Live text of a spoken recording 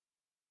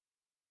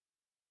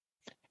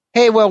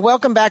Hey, well,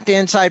 welcome back to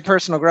Inside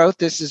Personal Growth.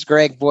 This is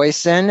Greg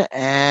Boyson,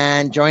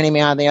 and joining me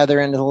on the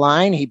other end of the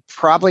line, he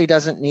probably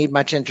doesn't need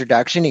much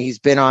introduction. He's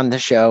been on the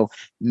show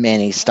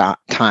many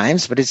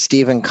times, but it's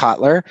Stephen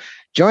Kotler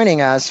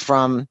joining us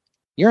from,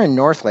 you're in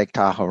North Lake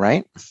Tahoe,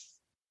 right?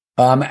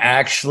 I'm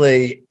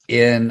actually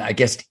in, I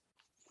guess,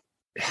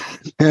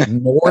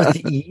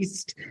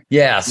 northeast.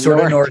 Yeah, sort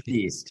of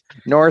northeast.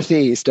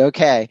 Northeast,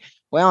 okay.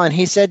 Well, and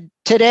he said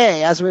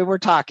today, as we were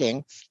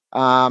talking,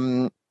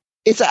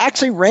 it's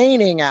actually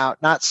raining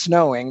out, not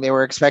snowing. They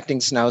were expecting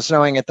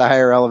snowing at the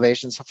higher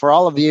elevations. So for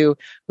all of you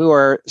who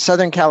are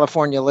Southern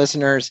California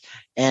listeners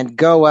and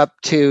go up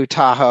to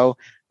Tahoe,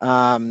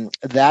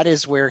 that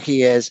is where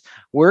he is.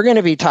 We're going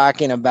to be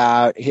talking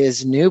about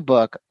his new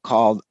book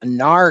called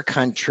Gnar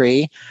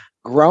Country,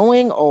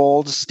 Growing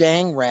Old,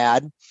 Staying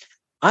Rad.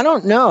 I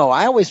don't know.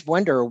 I always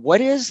wonder,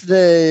 what is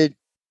the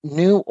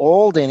new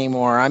old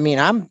anymore? I mean,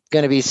 I'm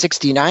going to be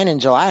 69 in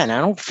July and I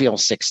don't feel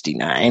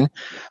 69.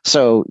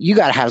 So you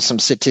got to have some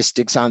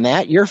statistics on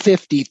that. You're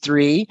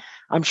 53.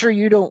 I'm sure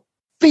you don't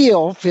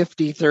feel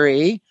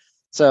 53.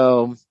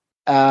 So,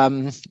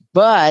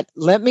 but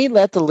let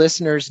the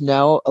listeners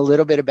know a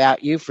little bit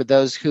about you for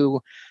those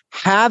who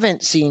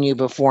haven't seen you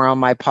before on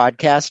my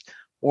podcast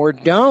or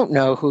don't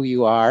know who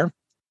you are.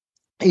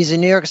 He's a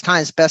New York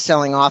Times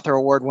bestselling author,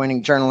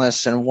 award-winning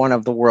journalist, and one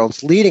of the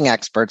world's leading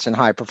experts in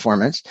high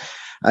performance.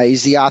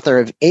 He's the author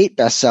of 8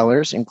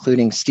 bestsellers,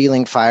 including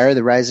Stealing Fire,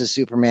 The Rise of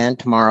Superman,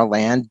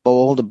 Tomorrowland,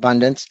 Bold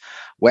Abundance,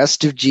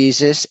 West of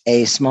Jesus,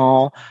 A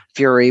Small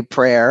Fury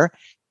Prayer,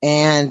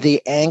 and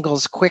The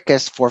Angle's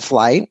Quickest for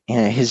Flight.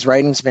 His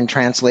writing's been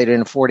translated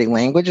into 40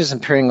 languages,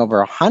 appearing over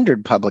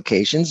 100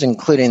 publications,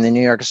 including the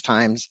New York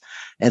Times,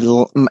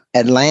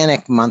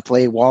 Atlantic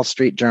Monthly, Wall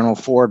Street Journal,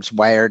 Forbes,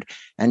 Wired,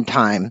 and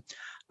Time.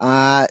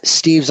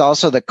 Steve's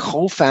also the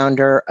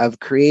co-founder of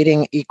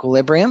Creating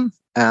Equilibrium,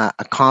 a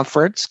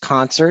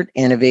concert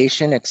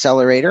innovation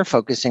accelerator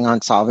focusing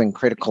on solving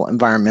critical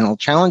environmental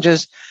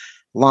challenges.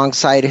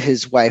 Alongside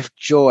his wife,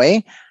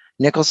 Joy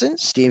Nicholson,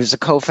 Steve is a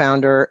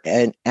co-founder.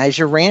 And is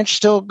your ranch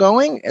still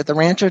going at the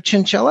Rancho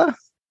Chinchilla?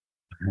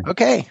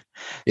 Okay.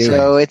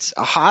 So it's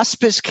a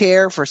hospice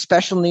care for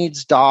special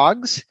needs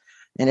dogs,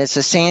 and it's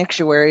a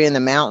sanctuary in the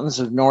mountains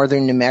of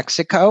northern New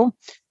Mexico.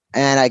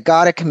 And I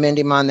got to commend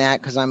him on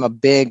that because I'm a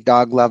big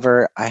dog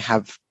lover. I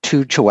have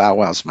 2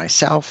 Chihuahuas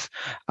myself,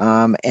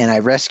 and I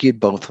rescued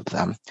both of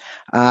them.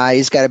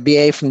 He's got a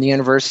BA from the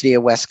University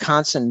of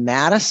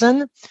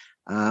Wisconsin-Madison,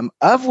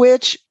 of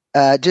which,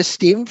 just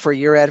Stephen, for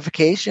your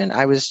edification,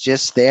 I was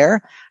just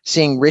there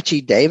seeing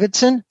Richie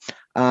Davidson,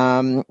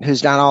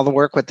 who's done all the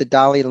work with the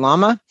Dalai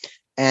Lama.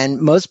 And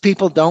most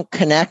people don't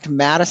connect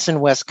Madison,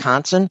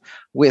 Wisconsin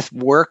with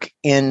work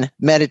in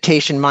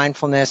meditation,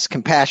 mindfulness,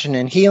 compassion,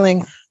 and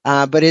healing.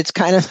 But it's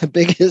kind of the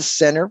biggest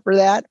center for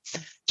that.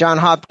 Johns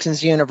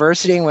Hopkins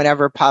University,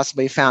 whenever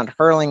possibly found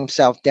hurling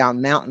himself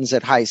down mountains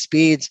at high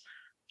speeds,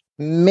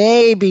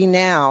 maybe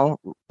now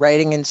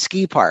riding in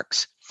ski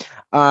parks,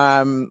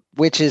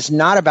 which is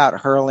not about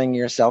hurling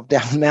yourself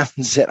down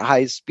mountains at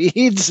high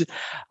speeds.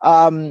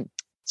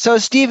 So,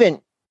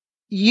 Stephen,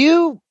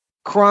 you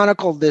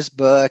chronicled this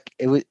book.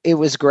 It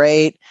was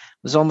great. It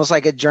was almost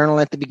like a journal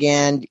at the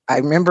beginning. I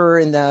remember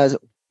in the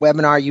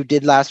webinar you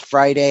did last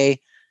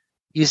Friday,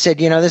 you said,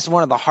 this is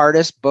one of the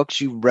hardest books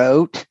you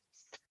wrote.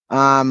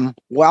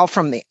 While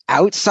from the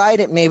outside,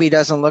 it maybe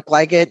doesn't look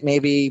like it.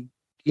 Maybe,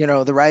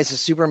 The Rise of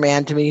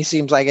Superman to me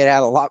seems like it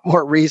had a lot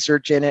more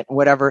research in it and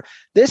whatever.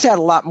 This had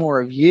a lot more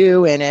of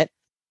you in it.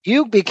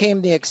 You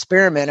became the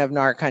experiment of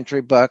Gnar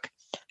Country book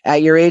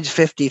at your age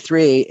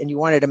 53, and you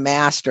wanted to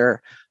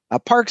master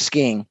park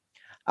skiing.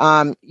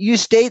 You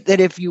state that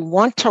if you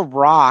want to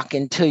rock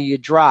until you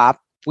drop,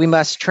 we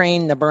must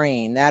train the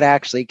brain. That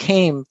actually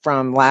came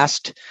from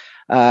last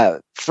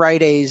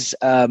Friday's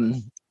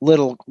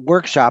little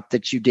workshop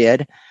that you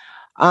did.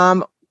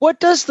 What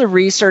does the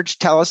research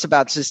tell us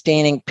about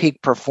sustaining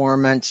peak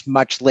performance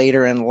much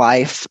later in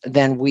life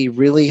than we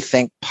really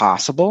think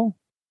possible?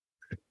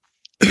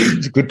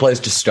 It's a good place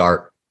to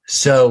start.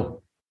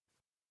 So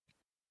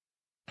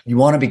you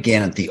want to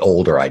begin at the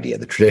older idea,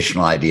 the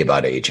traditional idea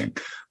about aging,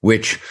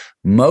 which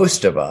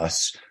most of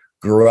us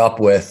grew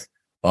up with,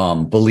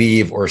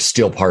 believe or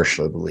still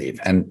partially believe.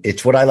 And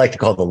it's what I like to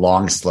call the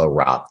long, slow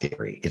rot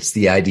theory. It's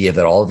the idea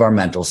that all of our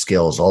mental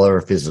skills, all of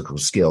our physical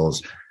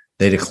skills,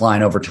 they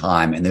decline over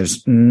time, and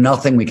there's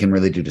nothing we can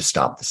really do to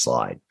stop the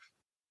slide.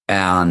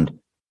 And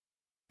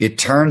it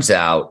turns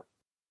out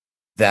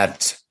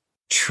that's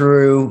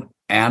true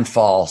and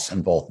false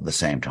and both at the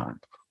same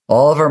time.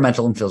 All of our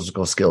mental and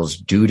physical skills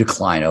do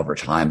decline over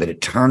time, but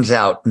it turns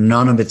out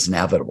none of it's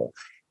inevitable.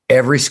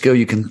 Every skill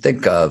you can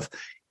think of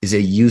is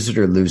a use it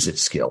or lose it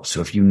skill.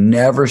 So if you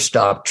never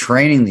stop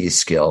training these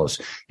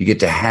skills, you get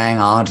to hang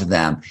on to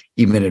them,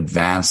 even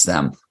advance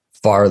them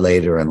far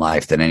later in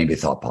life than anybody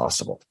thought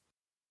possible.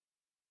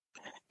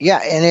 Yeah,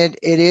 and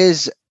it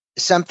is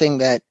something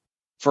that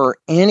for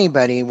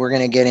anybody, we're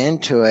going to get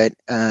into it.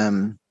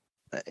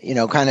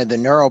 kind of the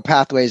neural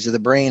pathways of the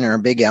brain are a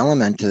big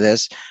element to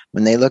this.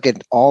 When they look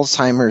at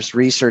Alzheimer's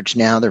research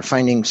now, they're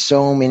finding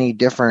so many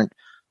different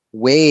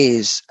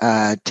ways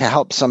to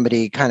help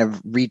somebody kind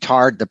of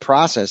retard the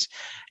process.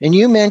 And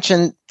you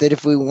mentioned that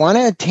if we want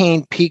to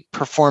attain peak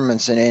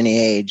performance at any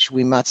age,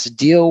 we must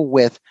deal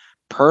with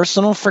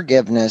personal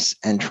forgiveness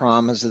and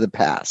traumas of the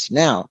past.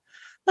 Now,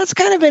 that's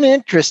kind of an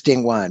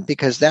interesting one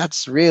because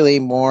that's really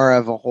more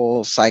of a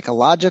whole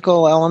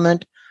psychological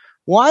element.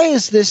 Why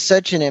is this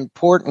such an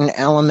important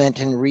element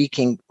in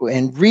reaching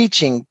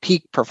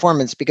peak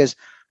performance? Because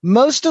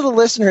most of the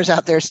listeners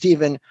out there,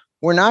 Stephen,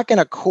 we're not going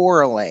to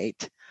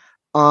correlate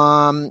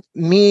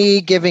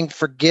me giving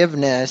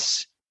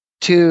forgiveness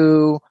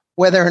to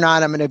whether or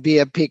not I'm going to be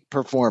a peak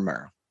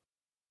performer.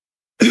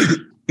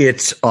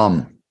 It's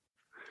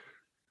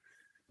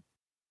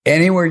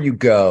anywhere you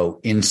go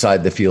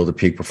inside the field of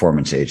peak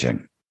performance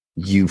aging,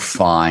 you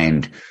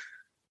find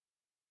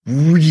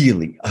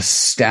really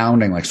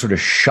astounding, like sort of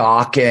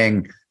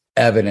shocking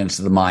evidence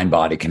of the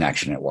mind-body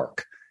connection at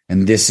work.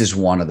 And this is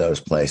one of those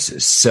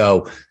places.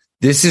 So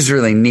this is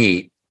really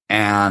neat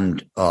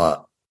and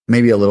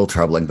maybe a little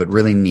troubling, but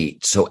really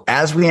neat. So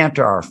as we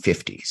enter our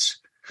 50s,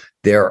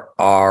 there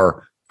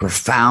are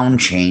profound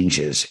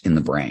changes in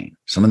the brain.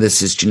 Some of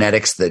this is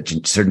genetics, that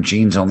certain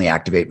genes only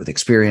activate with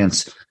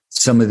experience.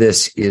 Some of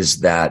this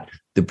is that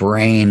the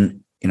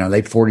brain,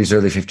 late 40s,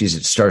 early 50s,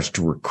 it starts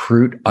to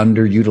recruit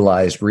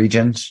underutilized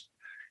regions.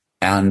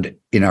 And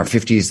in our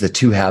 50s, the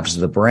two halves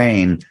of the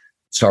brain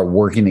start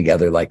working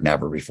together like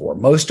never before.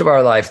 Most of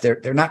our life,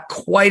 they're not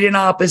quite in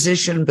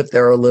opposition, but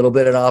they're a little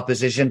bit in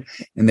opposition.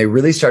 And they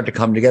really start to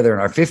come together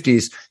in our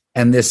 50s.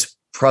 And this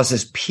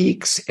process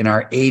peaks in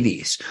our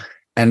 80s.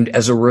 And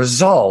as a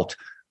result,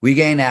 we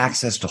gain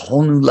access to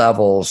whole new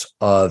levels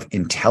of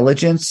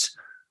intelligence,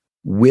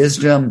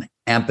 wisdom,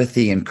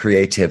 empathy, and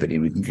creativity.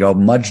 We can go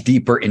much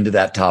deeper into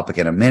that topic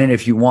in a minute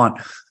if you want,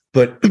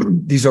 but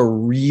these are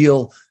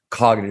real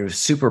cognitive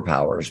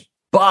superpowers.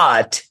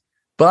 But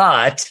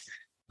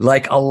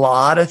like a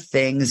lot of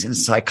things in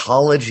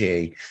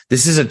psychology,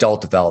 this is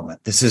adult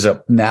development. This is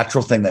a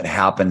natural thing that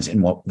happens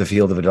in the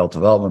field of adult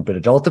development, but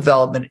adult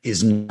development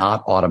is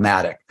not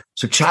automatic.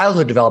 So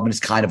childhood development is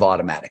kind of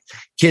automatic.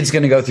 Kid's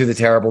going to go through the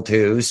terrible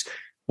twos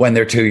when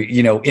they're two,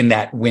 in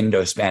that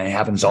window span. It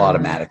happens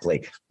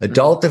automatically.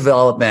 Adult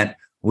development,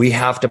 we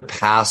have to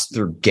pass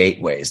through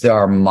gateways. There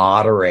are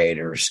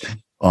moderators,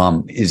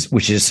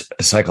 which is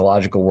a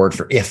psychological word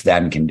for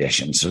if-then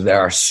conditions. So there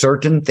are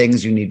certain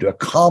things you need to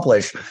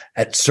accomplish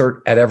at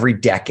every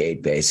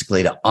decade,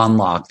 basically, to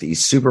unlock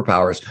these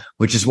superpowers,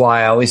 which is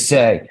why I always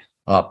say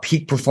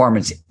peak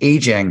performance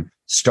aging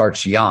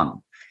starts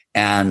young.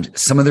 And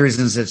some of the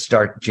reasons that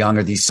start young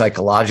are these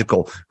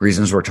psychological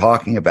reasons we're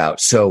talking about.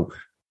 So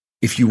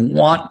if you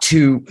want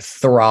to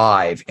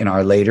thrive in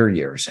our later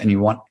years and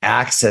you want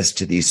access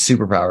to these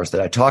superpowers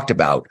that I talked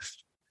about,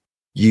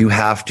 you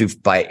have to,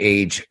 by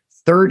age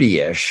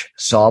 30-ish,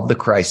 solve the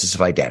crisis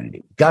of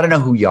identity. You've got to know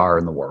who you are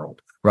in the world,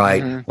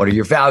 right? Mm-hmm. What are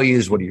your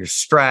values? What are your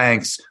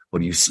strengths? What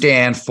do you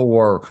stand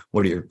for?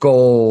 What are your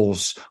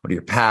goals? What are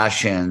your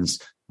passions?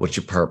 What's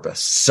your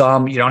purpose?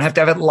 You don't have to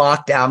have it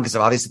locked down because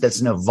obviously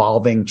that's an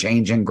evolving,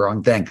 changing,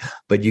 growing thing,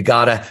 but you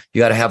gotta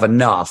have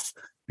enough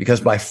because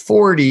by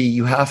 40,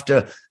 you have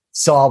to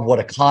solve what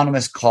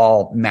economists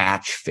call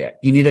match fit.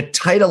 You need a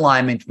tight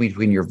alignment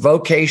between your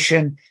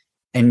vocation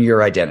and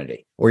your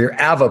identity or your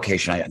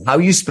avocation. How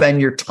you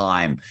spend your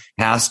time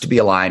has to be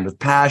aligned with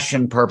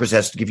passion. Purpose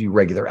has to give you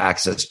regular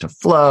access to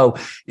flow.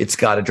 It's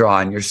got to draw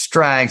on your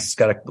strengths. It's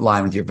got to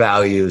align with your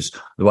values.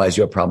 Otherwise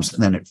you have problems.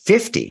 And then at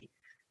 50,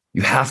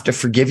 you have to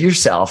forgive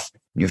yourself.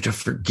 You have to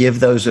forgive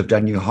those who have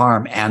done you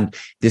harm. And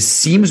this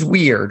seems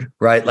weird,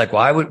 right? Like,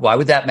 why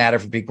would that matter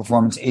for peak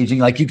performance aging?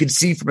 Like you could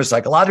see from a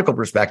psychological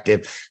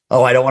perspective,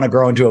 oh, I don't want to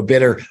grow into a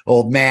bitter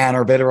old man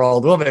or bitter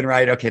old woman,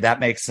 right? Okay, that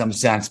makes some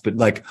sense. But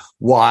like,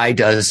 why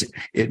does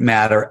it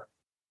matter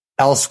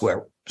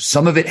elsewhere?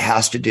 Some of it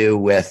has to do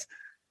with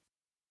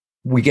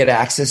we get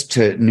access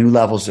to new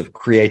levels of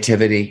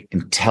creativity,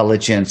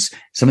 intelligence.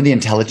 Some of the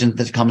intelligence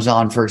that comes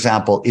on, for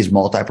example, is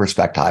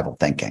multi-perspectival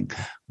thinking.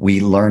 We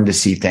learn to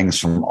see things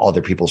from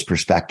other people's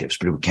perspectives,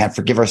 but if we can't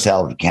forgive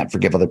ourselves, we can't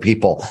forgive other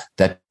people,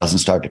 that doesn't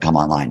start to come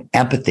online.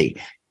 Empathy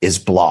is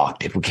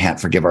blocked if we can't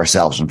forgive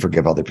ourselves and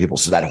forgive other people.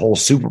 So that whole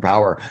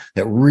superpower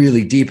that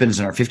really deepens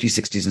in our 50s,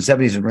 60s,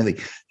 and 70s and really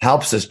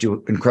helps us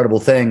do incredible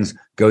things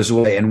goes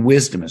away, and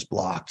wisdom is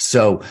blocked.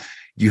 So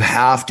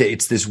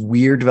it's this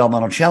weird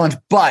developmental challenge.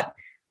 But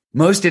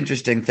most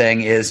interesting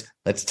thing is,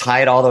 let's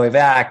tie it all the way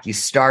back. You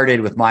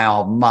started with my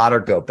alma mater,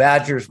 Go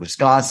Badgers,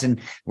 Wisconsin,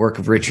 work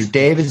of Richard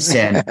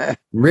Davidson.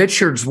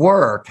 Richard's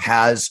work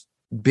has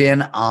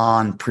been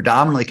on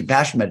predominantly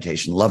compassion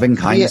meditation, loving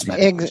kindness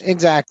meditation.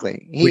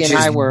 Exactly. He and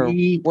I were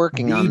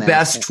working on that. The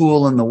best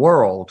tool in the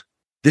world.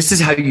 This is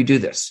how you do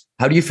this.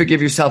 How do you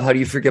forgive yourself? How do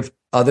you forgive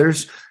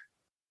others?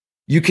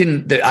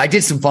 I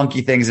did some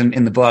funky things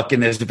in the book,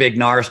 and there's a big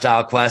Gnar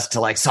style quest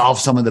to like solve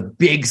some of the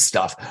big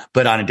stuff.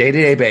 But on a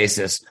day-to-day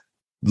basis,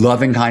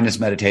 loving kindness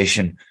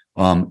meditation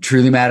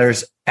truly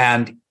matters.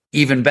 And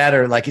even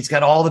better. Like it's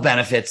got all the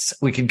benefits.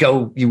 We could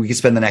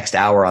spend the next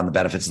hour on the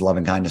benefits of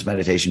loving kindness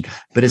meditation,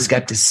 but it's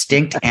got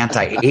distinct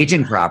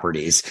anti-aging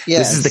properties.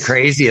 Yes. This is the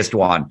craziest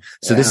one.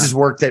 So this is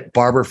work that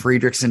Barbara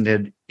Friedrichsen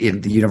did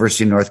in the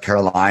University of North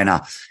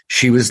Carolina.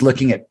 She was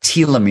looking at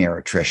telomere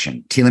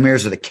attrition.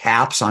 Telomeres are the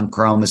caps on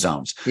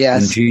chromosomes.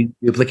 Yes. When you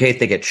duplicate,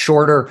 they get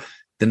shorter,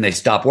 then they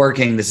stop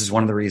working. This is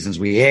one of the reasons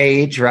we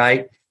age,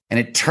 right? And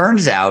it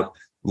turns out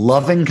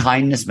loving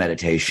kindness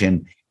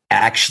meditation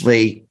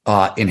actually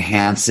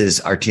enhances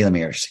our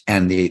telomeres,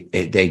 and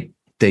they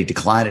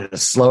decline at a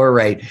slower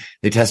rate.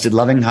 They tested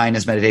loving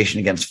kindness meditation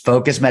against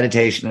focused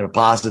meditation and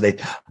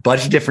Vipassana, a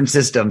bunch of different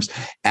systems.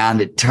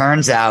 And it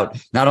turns out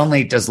not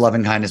only does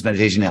loving kindness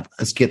meditation help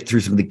us get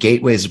through some of the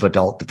gateways of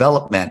adult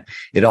development,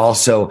 it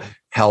also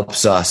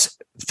helps us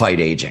fight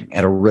aging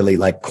at a really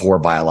like core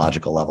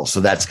biological level. So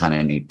that's kind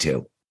of neat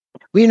too.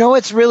 Well, you know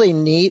what's really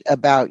neat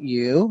about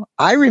you?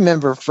 I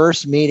remember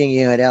first meeting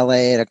you at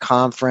LA at a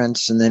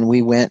conference, and then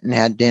we went and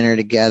had dinner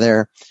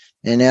together.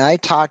 And I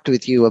talked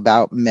with you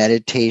about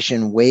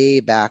meditation way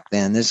back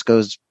then. This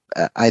goes,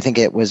 I think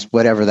it was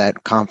whatever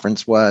that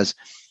conference was.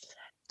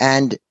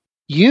 And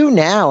you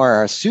now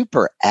are a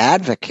super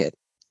advocate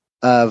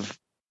of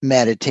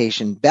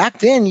meditation. Back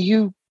then,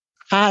 you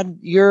had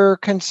your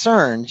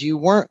concerns. You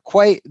weren't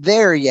quite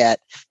there yet,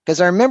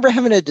 because I remember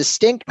having a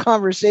distinct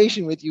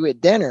conversation with you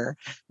at dinner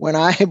when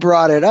I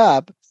brought it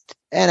up,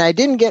 and I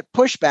didn't get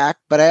pushback,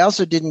 but I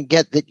also didn't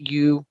get that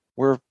you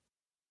were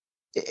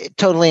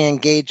totally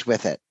engaged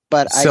with it.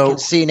 But I can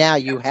see now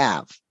you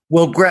have.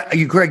 Well,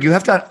 Greg, you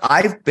have to.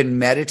 I've been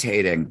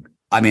meditating.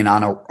 I mean,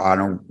 on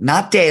a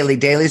not daily.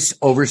 Daily's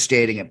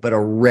overstating it, but a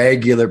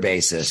regular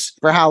basis.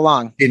 For how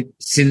long?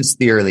 Since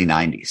the early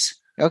 90s.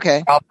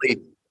 Okay. Probably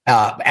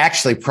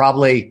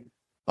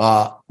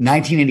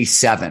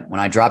 1987, when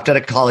I dropped out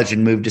of college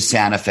and moved to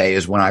Santa Fe,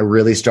 is when I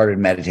really started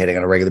meditating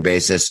on a regular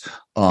basis.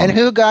 And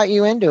who got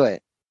you into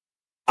it?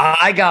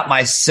 I got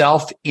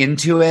myself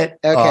into it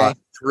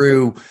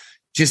through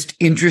just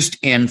interest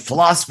in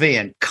philosophy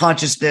and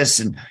consciousness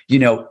and,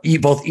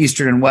 both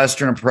Eastern and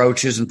Western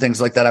approaches and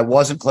things like that. I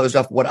wasn't closed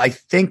off. What I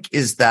think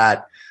is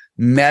that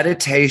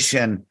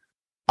meditation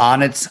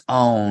on its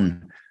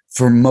own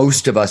for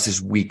most of us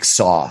is weak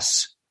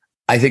sauce.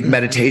 I think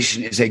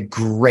meditation is a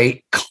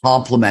great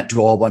complement to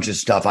a whole bunch of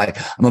stuff.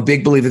 I'm a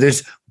big believer.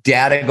 There's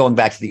data going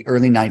back to the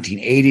early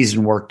 1980s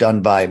and work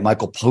done by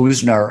Michael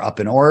Posner up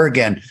in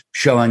Oregon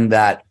showing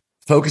that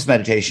focused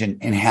meditation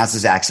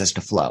enhances access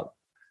to flow.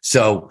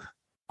 So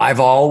I've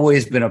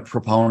always been a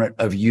proponent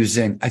of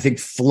using, I think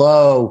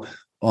flow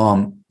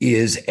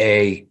is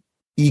a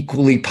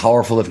equally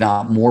powerful, if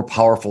not more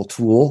powerful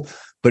tool,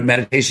 but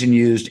meditation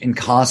used in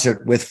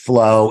concert with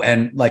flow.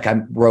 And like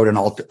I wrote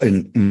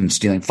in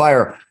Stealing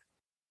Fire,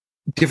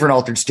 different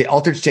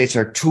altered states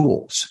are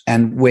tools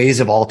and ways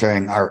of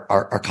altering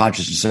our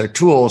consciousness are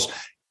tools,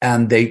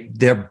 and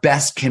they're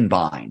best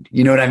combined.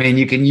 You know what I mean?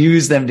 You can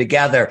use them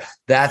together.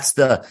 It's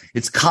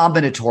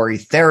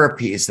combinatory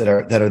therapies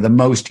that are the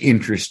most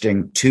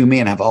interesting to me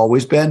and have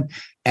always been.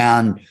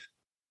 And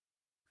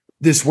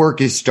this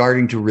work is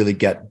starting to really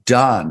get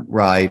done,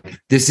 right?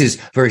 This is,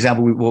 for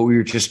example, what we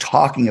were just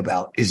talking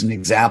about is an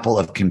example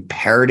of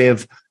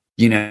comparative,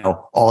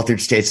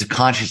 altered states of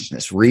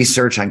consciousness,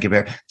 research on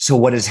compare. So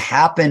what has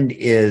happened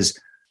is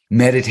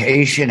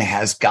meditation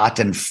has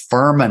gotten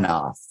firm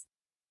enough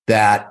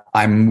that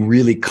I'm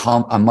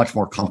much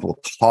more comfortable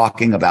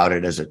talking about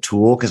it as a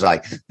tool, because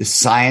the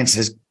science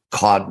has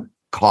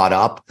caught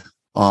up.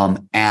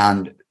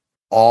 And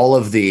all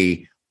of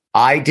I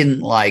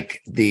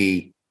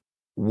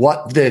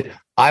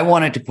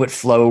wanted to put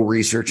flow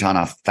research on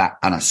a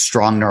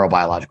strong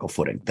neurobiological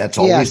footing. That's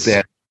always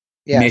been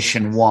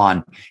mission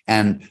one.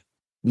 And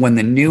when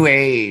the New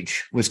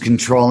Age was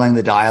controlling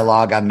the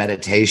dialogue on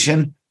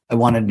meditation, I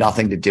wanted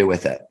nothing to do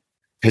with it,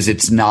 because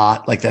it's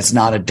not like, that's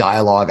not a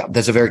dialogue.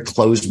 That's a very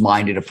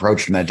closed-minded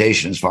approach to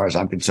meditation as far as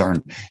I'm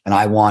concerned. And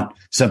I want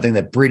something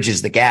that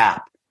bridges the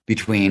gap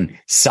between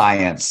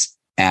science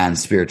and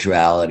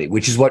spirituality,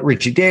 which is what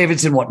Richie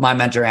Davidson, what my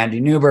mentor, Andy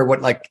Newberg,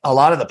 what like a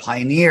lot of the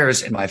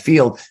pioneers in my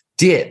field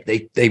did.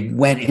 They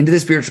went into the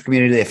spiritual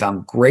community. They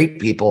found great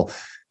people,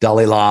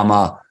 Dalai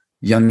Lama,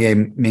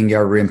 Yongye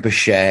Mingyar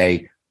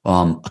Rinpoche,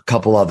 a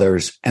couple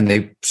others, and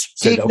they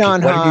said,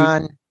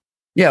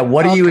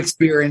 what are you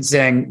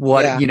experiencing?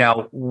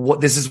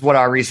 This is what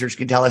our research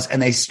can tell us. And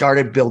they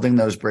started building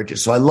those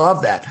bridges. So I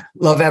love that.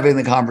 Love having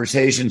the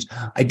conversations.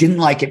 I didn't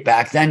like it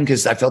back then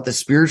because I felt the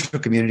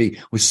spiritual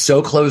community was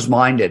so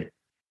closed-minded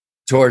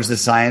towards the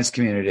science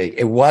community.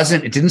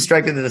 It didn't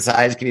strike me that the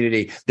science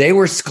community, they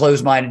were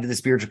closed-minded to the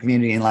spiritual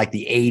community in like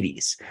the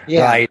 80s.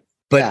 Yeah. Right.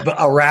 But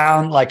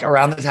around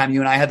the time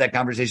you and I had that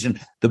conversation,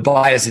 the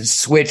bias had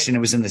switched and it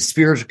was in the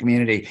spiritual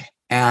community.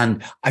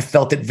 And I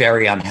felt it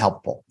very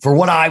unhelpful for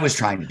what I was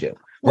trying to do.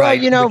 Well,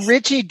 right?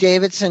 Richie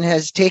Davidson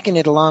has taken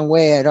it a long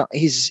way.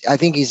 I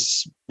think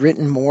he's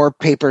written more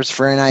papers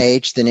for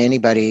NIH than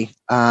anybody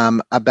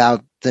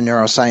about the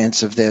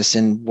neuroscience of this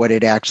and what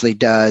it actually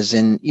does.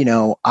 And,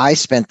 I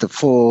spent the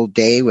full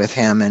day with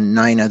him and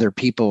 9 other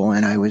people,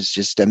 and I was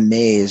just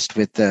amazed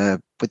with the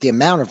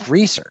amount of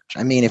research.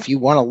 I mean, if you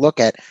want to look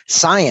at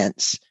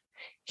science,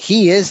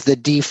 he is the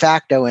de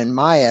facto, in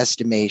my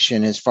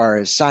estimation, as far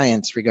as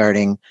science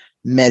regarding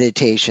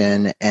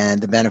meditation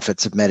and the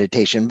benefits of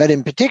meditation, but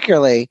in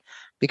particularly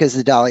because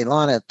the Dalai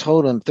Lama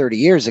told him 30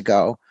 years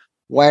ago,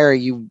 why are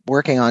you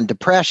working on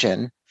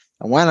depression?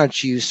 And why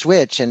don't you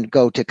switch and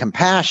go to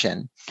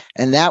compassion?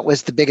 And that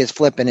was the biggest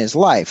flip in his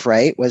life,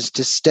 right? Was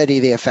to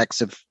study the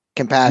effects of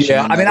compassion.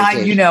 Yeah, I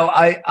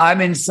mean, I'm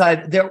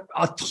inside. There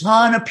are a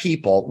ton of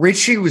people.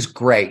 Richie was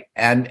great,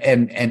 and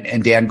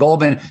Dan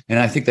Goldman, and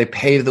I think they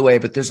paved the way.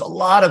 But there's a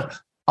lot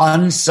of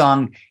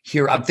unsung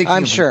here.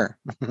 I'm sure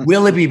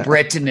Willoughby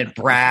Britton at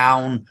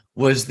Brown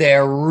was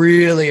there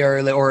really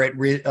early, or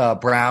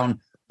at Brown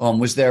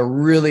was there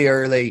really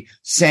early,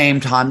 same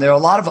time. There are a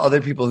lot of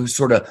other people who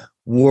sort of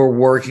were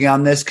working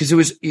on this because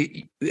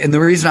and the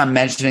reason I'm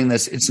mentioning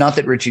this, it's not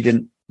that Richie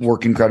didn't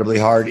work incredibly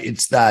hard.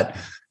 It's that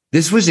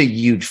this was a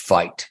huge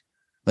fight.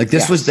 Like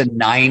this was the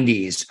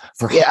 90s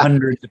for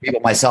hundreds of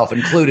people, myself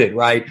included,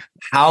 right?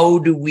 How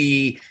do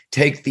we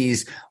take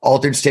these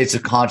altered states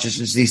of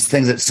consciousness, these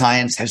things that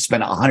science has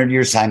spent 100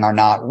 years saying are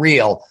not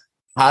real?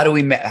 How do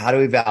we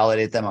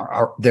validate them?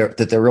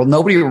 That they're real?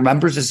 Nobody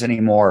remembers this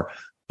anymore.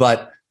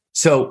 But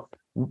so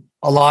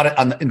a lot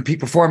of in peak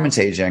performance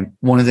aging,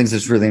 one of the things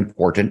that's really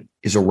important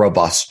is a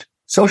robust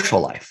social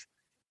life.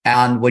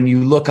 And when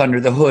you look under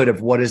the hood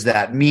of what does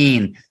that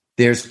mean?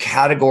 There's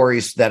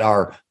categories that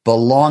are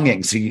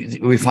belonging. So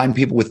we find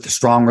people with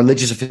strong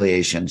religious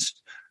affiliations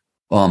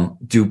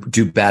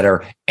do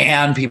better,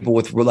 and people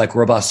with like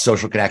robust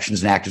social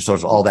connections and active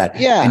social, all that.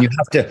 Yeah. And you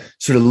have to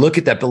sort of look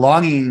at that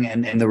belonging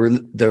and the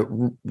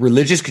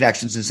religious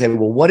connections and say,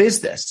 well, what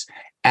is this?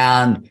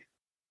 And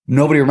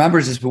nobody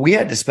remembers this, but we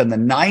had to spend the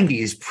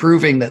 90s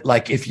proving that,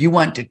 like, if you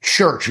went to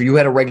church or you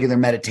had a regular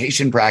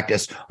meditation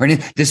practice or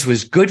anything, this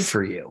was good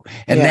for you.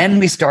 And then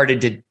we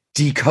started to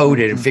decode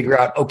it and figure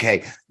out,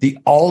 okay, the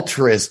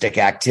altruistic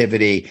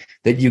activity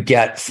that you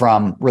get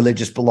from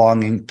religious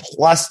belonging,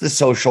 plus the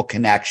social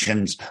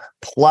connections,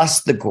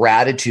 plus the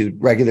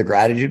regular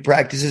gratitude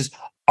practices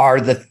are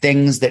the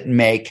things that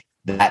make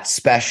that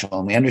special.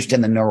 And we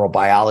understand the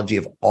neurobiology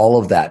of all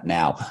of that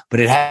now, but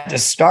it had to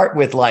start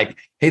with like,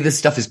 hey, this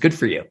stuff is good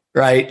for you,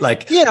 right?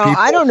 Like,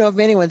 I don't know if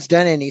anyone's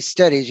done any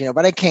studies,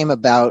 but I came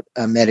about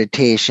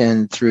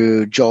meditation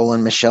through Joel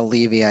and Michelle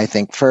Levy, I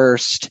think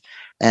first.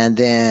 And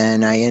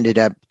then I ended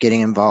up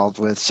getting involved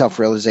with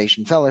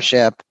Self-Realization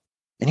Fellowship.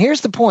 And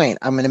here's the point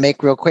I'm going to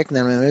make real quick, and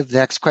then I'm going to move to the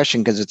next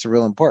question because it's a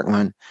real important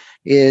one,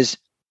 is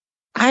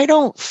I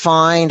don't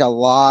find a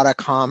lot of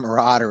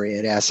camaraderie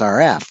at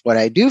SRF. What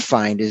I do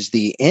find is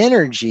the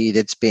energy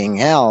that's being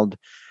held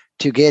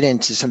to get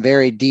into some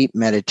very deep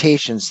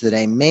meditations that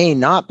I may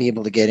not be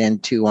able to get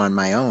into on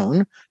my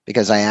own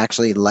because I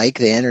actually like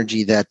the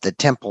energy that the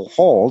temple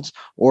holds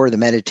or the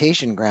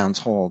meditation grounds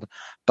hold.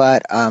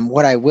 But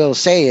what I will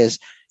say is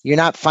you're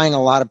not finding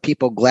a lot of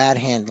people glad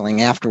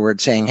handling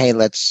afterwards saying, hey,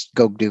 let's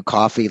go do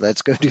coffee.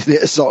 Let's go do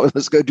this. Or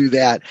let's go do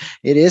that.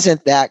 It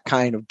isn't that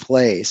kind of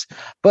place.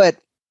 But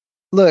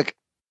look,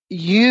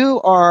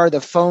 you are the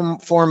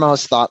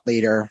foremost thought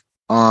leader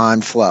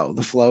on flow,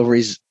 the flow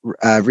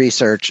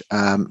research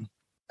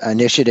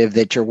initiative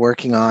that you're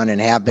working on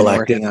and have been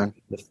working on.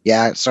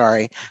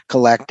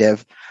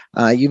 Collective.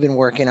 You've been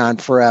working on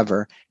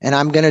forever. And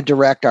I'm going to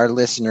direct our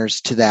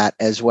listeners to that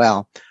as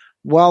well.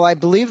 While I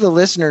believe the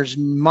listeners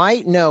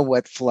might know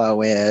what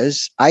flow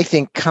is, I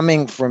think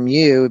coming from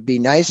you, it'd be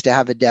nice to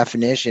have a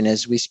definition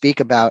as we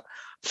speak about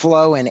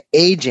flow and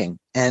aging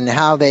and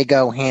how they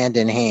go hand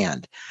in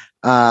hand.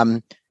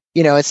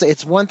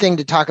 It's one thing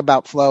to talk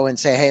about flow and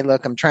say, hey,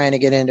 look, I'm trying to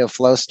get into a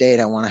flow state.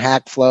 I want to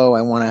hack flow.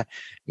 I want to,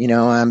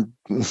 I'm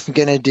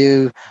going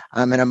to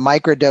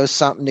microdose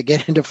something to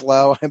get into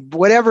flow,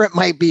 whatever it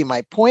might be.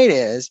 My point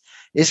is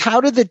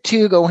how do the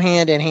two go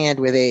hand in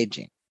hand with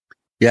aging?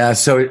 Yeah,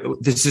 so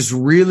this is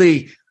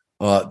really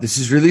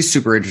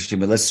super interesting,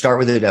 but let's start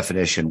with the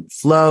definition.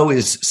 Flow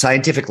is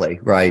scientifically,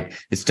 right?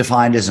 It's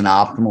defined as an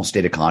optimal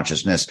state of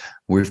consciousness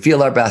where we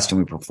feel our best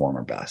and we perform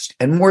our best.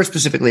 And more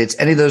specifically, it's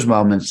any of those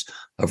moments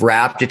of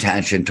rapt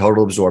attention,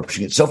 total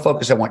absorption. Get so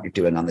focused on what you're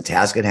doing on the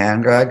task at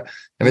hand, Greg,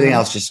 everything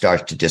else just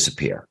starts to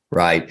disappear,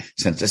 right?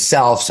 Sense of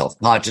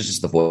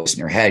self-consciousness, the voice in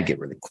your head get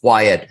really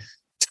quiet.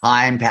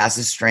 Time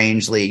passes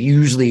strangely.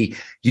 Usually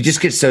you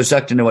just get so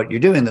sucked into what you're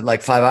doing that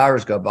like 5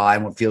 hours go by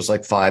and what feels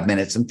like 5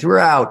 minutes. And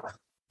throughout,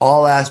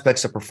 all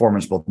aspects of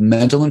performance, both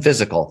mental and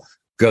physical,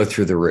 go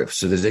through the roof.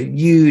 So there's a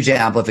huge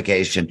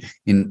amplification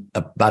in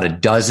about a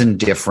dozen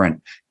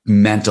different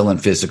mental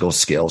and physical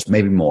skills,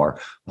 maybe more,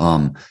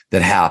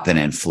 that happen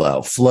in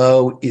flow.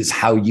 Flow is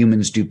how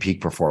humans do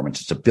peak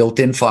performance. It's a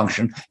built-in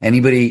function.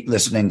 Anybody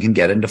listening can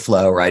get into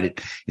flow, right?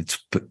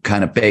 It's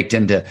kind of baked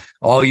into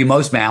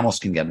most mammals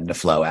can get into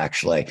flow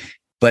actually,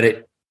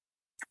 but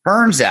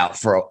Turns out,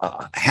 for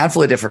a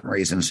handful of different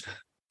reasons,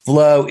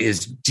 flow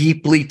is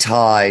deeply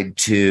tied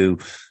to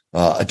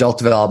adult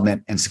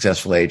development and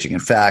successful aging. In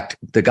fact,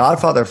 the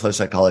godfather of flow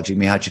psychology,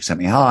 Mihaly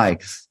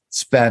Csikszentmihalyi,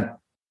 spent,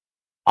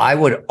 I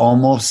would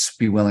almost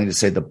be willing to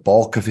say, the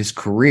bulk of his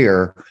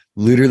career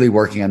literally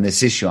working on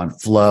this issue, on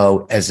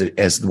flow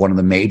as one of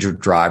the major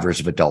drivers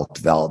of adult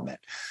development.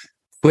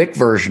 Quick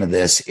version of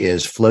this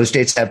is flow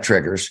states have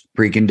triggers,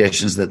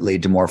 preconditions that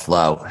lead to more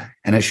flow.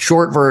 And a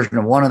short version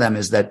of one of them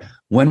is that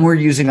when we're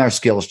using our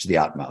skills to the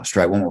utmost,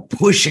 right, when we're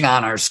pushing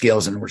on our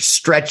skills and we're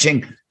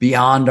stretching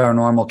beyond our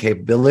normal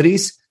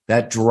capabilities,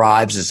 that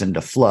drives us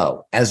into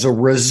flow. As a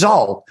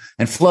result,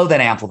 and flow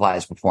then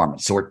amplifies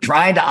performance. So we're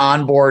trying to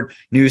onboard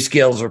new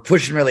skills, we're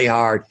pushing really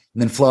hard,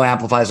 and then flow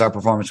amplifies our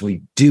performance.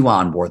 We do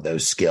onboard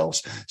those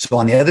skills. So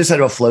on the other side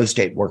of a flow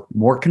state, we're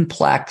more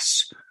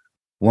complex,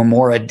 we're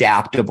more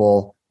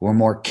adaptable, we're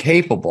more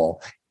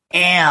capable.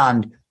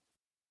 And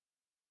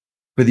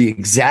for the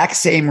exact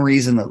same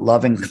reason that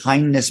loving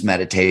kindness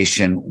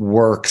meditation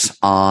works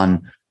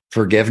on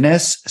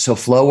forgiveness, so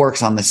flow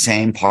works on the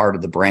same part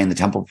of the brain, the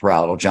temporal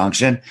parietal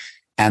junction.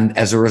 And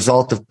as a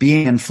result of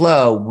being in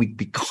flow, we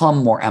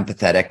become more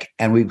empathetic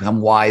and we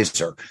become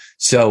wiser.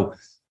 So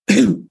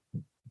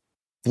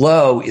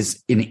flow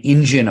is an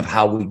engine of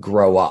how we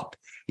grow up.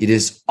 It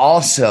is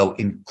also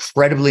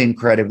incredibly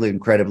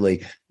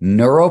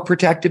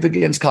neuroprotective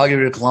against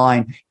cognitive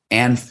decline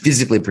and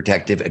physically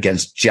protective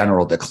against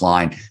general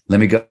decline. Let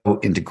me go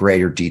into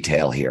greater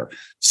detail here.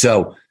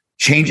 So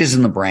changes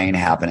in the brain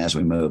happen as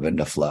we move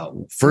into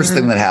flow. First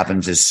thing that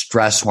happens is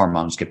stress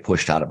hormones get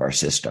pushed out of our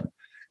system.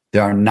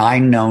 There are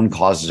 9 known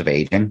causes of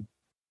aging,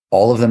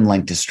 all of them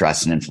linked to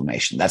stress and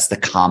inflammation. That's the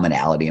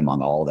commonality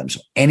among all of them. So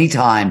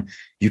anytime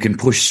you can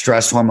push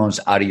stress hormones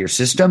out of your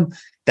system,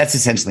 that's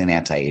essentially an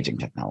anti-aging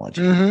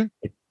technology.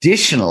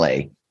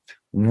 Additionally,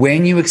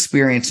 when you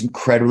experience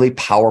incredibly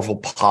powerful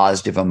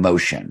positive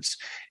emotions,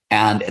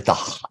 and at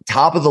the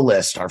top of the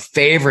list, our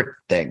favorite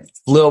thing,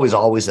 flow is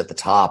always at the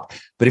top.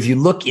 But if you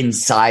look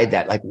inside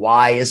that, like,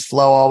 why is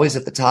flow always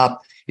at the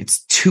top?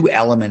 It's 2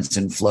 elements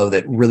in flow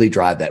that really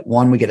drive that.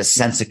 One, we get a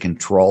sense of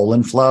control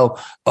in flow.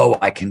 Oh,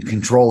 I can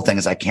control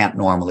things I can't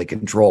normally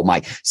control.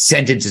 My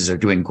sentences are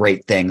doing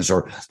great things,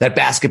 or that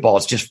basketball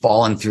is just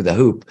falling through the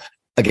hoop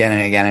again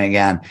and again and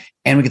again.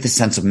 And we get the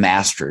sense of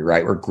mastery,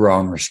 right? We're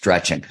growing, we're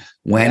stretching.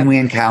 When we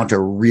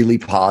encounter really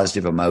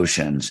positive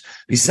emotions,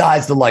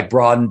 besides the like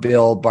broaden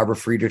build, Barbara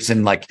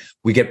Friedrichsen, like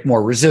we get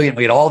more resilient,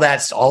 we get all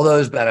that, all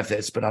those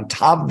benefits. But on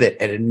top of it,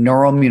 at a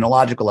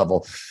neuroimmunological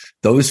level,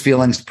 those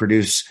feelings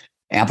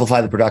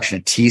amplify the production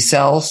of T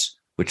cells,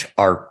 which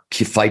are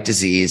fight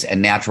disease,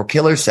 and natural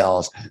killer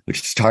cells,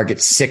 which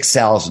target sick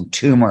cells and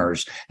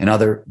tumors and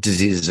other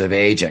diseases of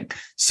aging.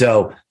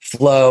 So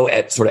flow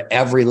at sort of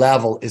every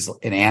level is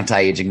an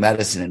anti-aging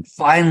medicine. And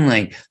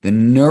finally, the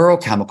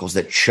neurochemicals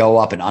that show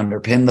up and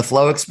underpin the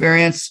flow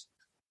experience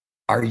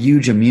are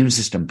huge immune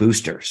system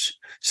boosters.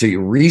 So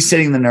you're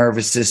resetting the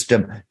nervous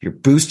system, you're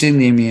boosting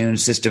the immune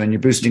system, and you're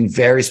boosting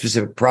very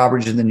specific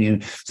properties in the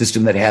immune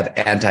system that have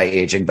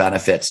anti-aging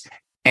benefits.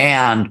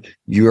 And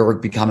you're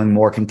becoming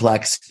more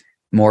complex,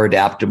 more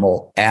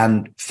adaptable.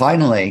 And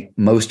finally,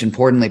 most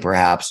importantly,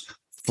 perhaps,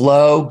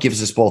 flow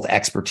gives us both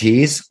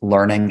expertise,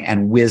 learning,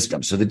 and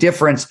wisdom. So the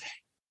difference,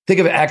 think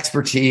of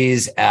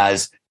expertise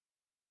as,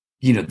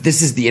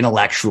 this is the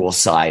intellectual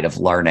side of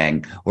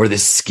learning, or the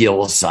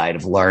skill side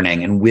of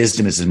learning, and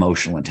wisdom is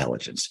emotional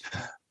intelligence.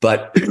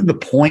 But the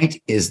point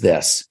is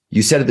this.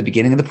 You said at the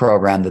beginning of the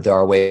program that there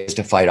are ways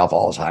to fight off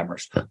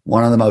Alzheimer's.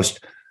 One of the most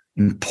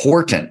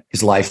important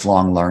is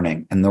lifelong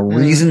learning. And the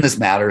reason this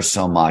matters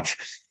so much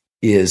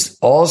is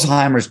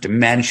Alzheimer's,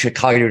 dementia,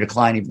 cognitive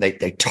decline,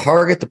 they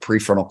target the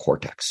prefrontal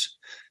cortex.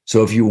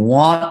 So if you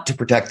want to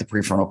protect the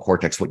prefrontal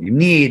cortex, what you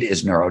need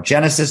is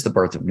neurogenesis, the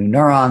birth of new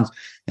neurons,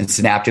 and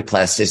synaptic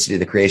plasticity,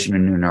 the creation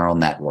of new neural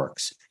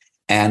networks.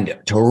 And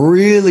to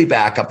really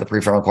back up the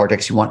prefrontal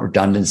cortex, you want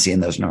redundancy in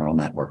those neural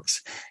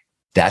networks.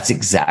 That's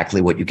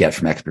exactly what you get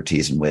from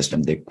expertise and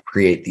wisdom. They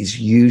create these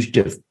huge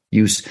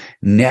diffuse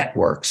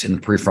networks in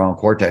the prefrontal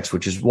cortex,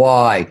 which is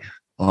why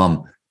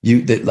lifelong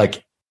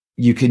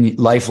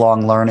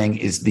learning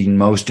is the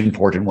most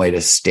important way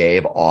to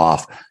stave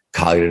off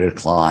cognitive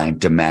decline,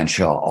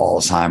 dementia,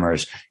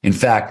 Alzheimer's. In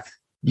fact,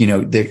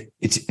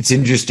 it's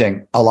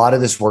interesting. A lot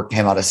of this work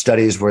came out of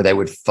studies where they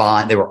were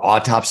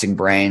autopsying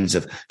brains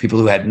of people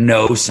who had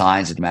no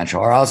signs of dementia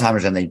or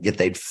Alzheimer's, and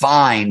they'd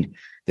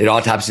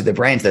autopsy their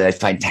brains, they'd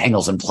find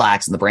tangles and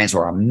plaques, and the brains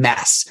were a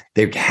mess.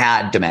 They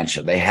had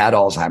dementia, they had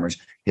Alzheimer's,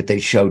 yet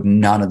they showed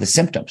none of the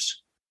symptoms.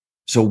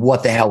 So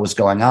what the hell was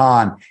going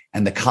on?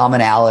 And the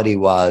commonality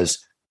was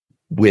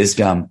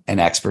wisdom and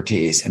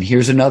expertise. And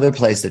here's another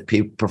place that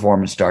peak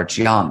performance starts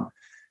young.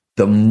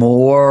 The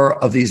more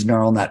of these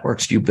neural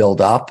networks you build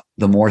up,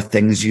 the more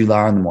things you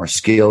learn, the more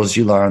skills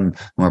you learn,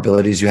 the more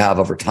abilities you have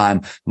over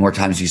time, the more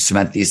times you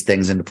cement these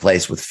things into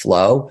place with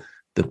flow,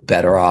 the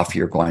better off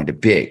you're going to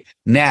be.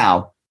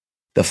 Now,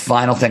 the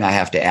final thing I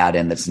have to add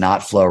in that's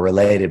not flow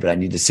related, but I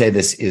need to say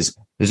this, is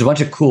there's a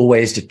bunch of cool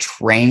ways to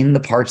train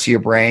the parts of your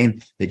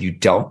brain that you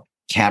don't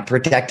can't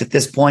predict at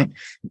this point.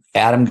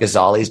 Adam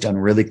Ghazali's done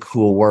really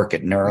cool work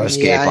at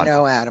Neuroscape. Yeah, I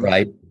know Adam.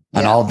 Right? Yeah.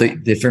 On all the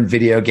different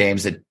video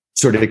games that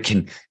sort of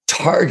can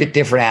target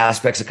different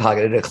aspects of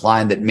cognitive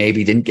decline that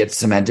maybe didn't get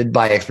cemented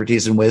by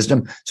expertise and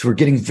wisdom. So we're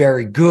getting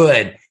very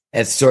good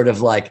at sort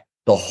of like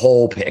the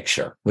whole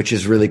picture, which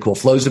is really cool.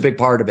 Flow's a big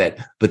part of it,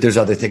 but there's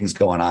other things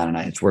going on,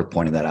 and it's worth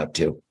pointing that out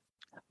too.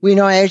 We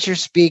know as you're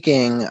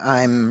speaking,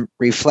 I'm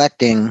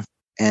reflecting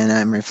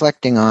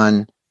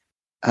on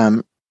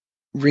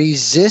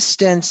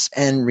resistance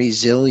and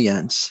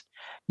resilience.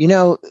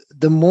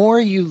 The more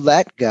you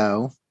let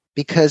go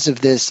because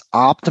of this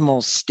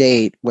optimal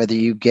state, whether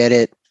you get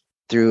it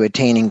through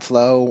attaining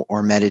flow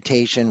or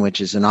meditation, which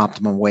is an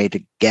optimal way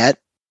to get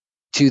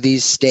to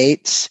these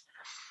states,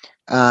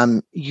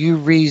 you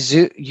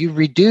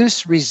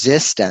reduce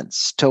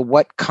resistance to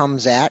what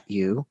comes at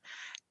you,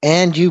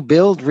 and you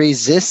build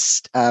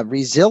resilience.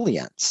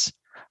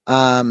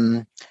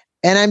 And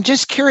I'm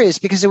just curious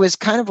because it was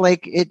kind of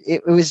like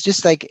it was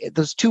just like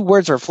those two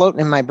words are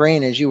floating in my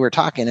brain as you were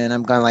talking, and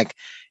I'm going like,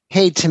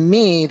 hey, to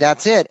me,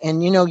 that's it.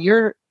 And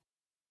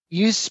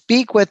you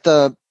speak with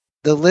the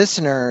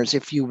listeners,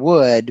 if you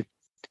would,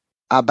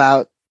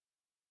 about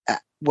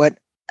what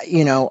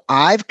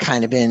I've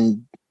kind of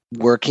been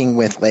working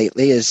with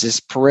lately is this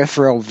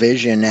peripheral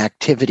vision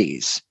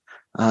activities,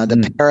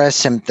 the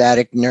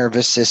parasympathetic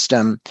nervous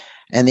system,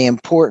 and the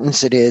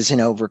importance it is in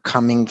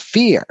overcoming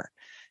fear.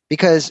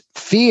 Because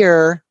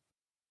fear,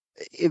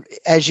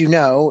 as you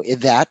know,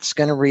 that's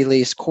going to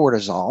release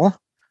cortisol.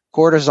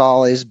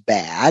 Cortisol is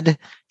bad.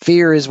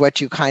 Fear is what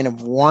you kind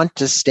of want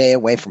to stay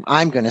away from.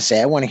 I'm going to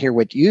say, I want to hear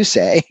what you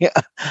say.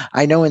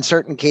 I know in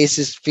certain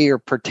cases, fear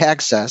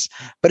protects us,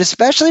 but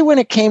especially when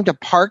it came to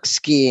park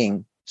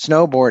skiing,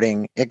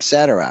 snowboarding,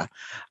 etc.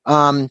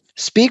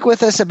 Speak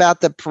with us about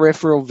the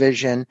peripheral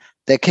vision,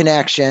 the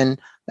connection,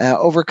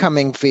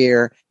 overcoming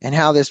fear, and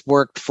how this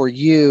worked for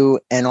you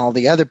and all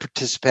the other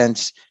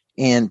participants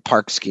in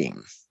park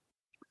skiing.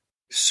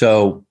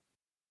 So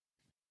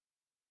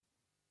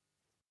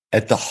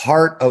at the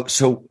heart of,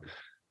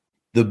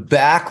 the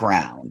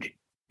background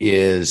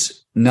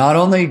is not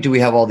only do we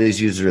have all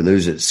these use it or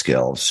lose it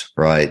skills,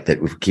 right,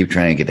 that we keep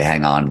trying to get to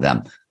hang on to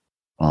them.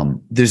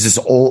 There's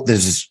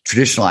this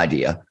traditional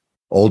idea,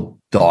 old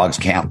dogs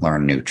can't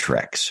learn new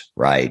tricks,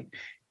 right?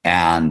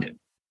 And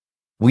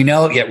we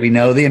know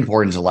the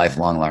importance of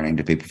lifelong learning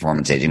to peak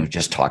performance aging. We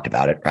just talked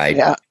about it, right?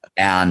 Yeah.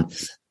 And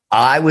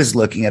I was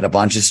looking at a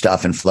bunch of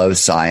stuff in flow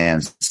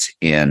science,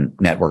 in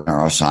network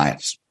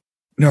neuroscience,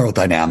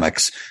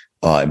 neurodynamics,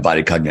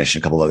 embodied cognition,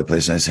 a couple of other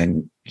places. And I was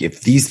saying,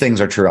 if these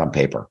things are true on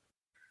paper,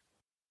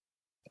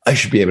 I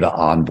should be able to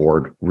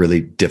onboard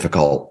really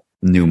difficult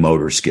new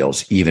motor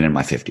skills, even in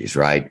my 50s,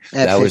 right?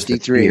 That was the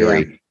theory.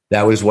 Yeah.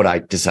 That was what I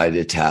decided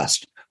to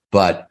test.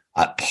 But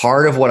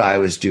part of what I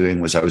was doing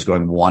was I was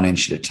going 1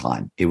 inch at a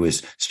time. It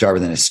was start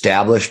with an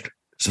established,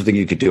 something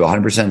you could do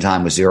 100% of the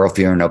time with zero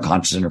fear, no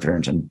conscious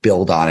interference, and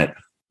build on it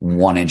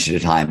 1 inch at a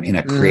time in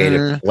a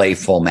creative,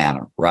 playful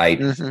manner, right?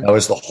 That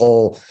was the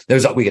whole,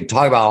 we could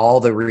talk about all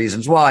the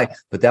reasons why,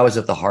 but that was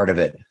at the heart of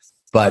it.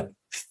 But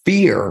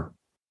fear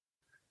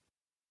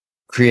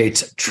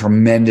creates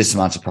tremendous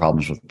amounts of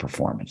problems with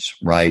performance,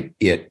 right?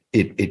 It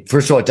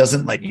first of all, it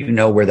doesn't let you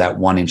know where that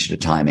 1 inch at a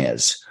time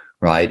is,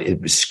 right? It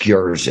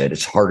obscures it.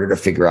 It's harder to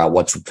figure out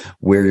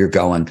where you're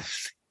going.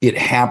 It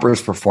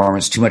hampers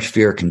performance. Too much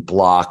fear can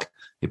block.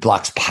 It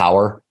blocks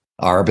power,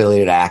 our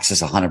ability to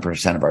access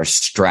 100% of our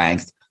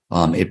strength.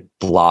 It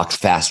blocks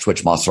fast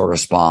twitch muscle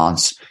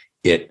response.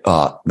 It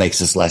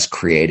makes us less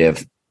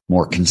creative,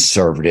 more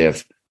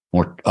conservative,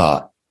 more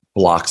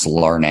blocks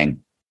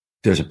learning.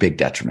 There's a big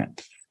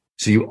detriment.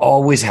 So you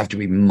always have to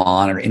be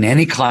monitored in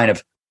any kind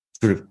of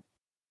sort of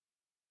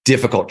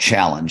difficult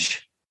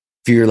challenge.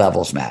 Fear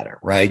levels matter,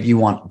 right? You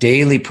want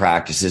daily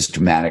practices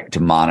to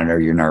monitor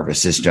your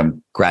nervous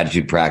system,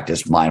 gratitude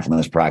practice,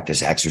 mindfulness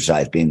practice,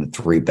 exercise being the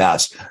three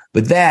best.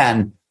 But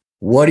then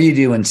what do you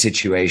do in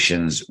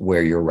situations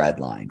where you're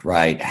redlined,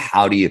 right?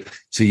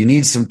 So you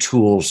need some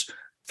tools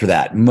for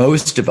that.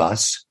 Most of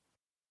us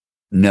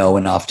know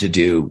enough to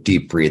do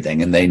deep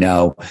breathing, and they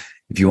know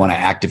if you want to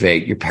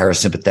activate your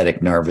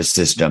parasympathetic nervous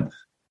system,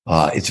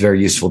 it's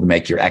very useful to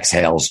make your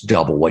exhales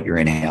double what your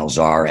inhales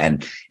are.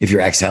 And if your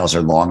exhales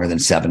are longer than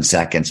 7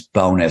 seconds,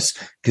 bonus,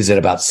 because at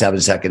about 7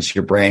 seconds,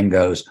 your brain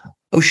goes,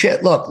 oh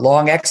shit, look,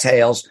 long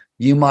exhales,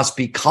 you must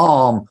be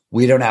calm.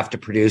 We don't have to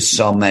produce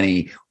so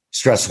many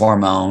stress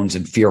hormones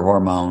and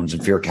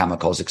fear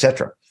chemicals,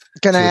 etc.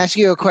 Can I ask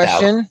you a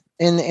question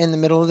in the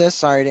middle of this?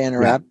 Sorry to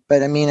interrupt,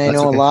 but I mean, I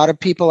know a lot of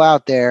people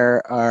out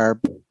there are,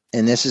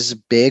 and this is a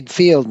big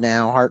field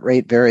now, heart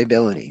rate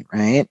variability,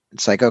 right?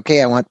 It's like,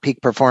 okay, I want peak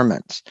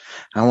performance.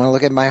 I want to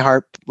look at my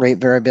heart rate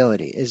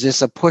variability. Is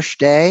this a push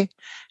day?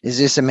 Is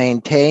this a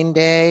maintain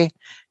day?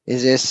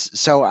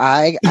 So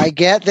I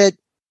get that,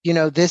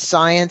 this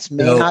science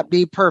may not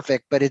be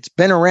perfect, but it's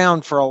been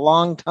around for a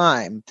long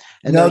time.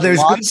 And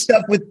there's good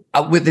stuff with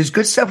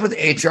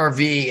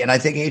HRV. And I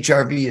think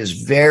HRV is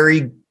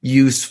very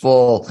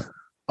useful,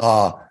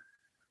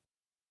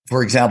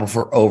 for example,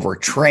 for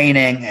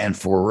overtraining and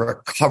for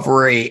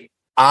recovery,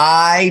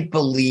 I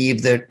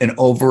believe that an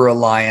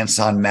over-reliance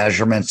on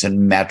measurements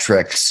and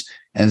metrics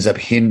ends up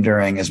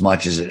hindering as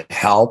much as it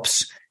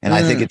helps. And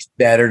I think it's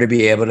better to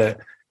be able to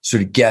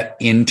sort of get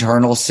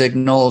internal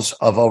signals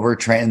of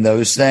overtraining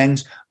those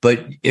things.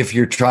 But if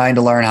you're trying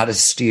to learn how to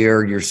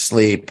steer your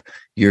sleep,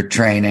 your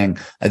training,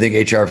 I think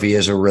HRV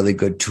is a really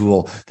good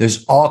tool.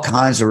 There's all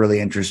kinds of really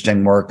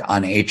interesting work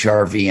on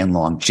HRV and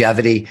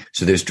longevity.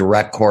 So there's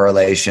direct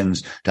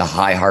correlations to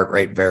high heart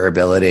rate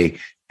variability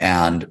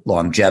and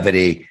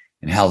longevity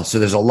and health. So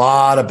there's a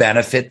lot of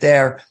benefit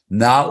there.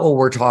 Not what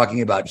we're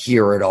talking about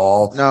here at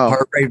all. No.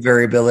 Heart rate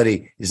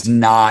variability is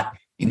not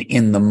an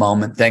in the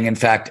moment thing. In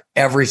fact,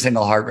 every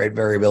single heart rate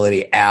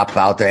variability app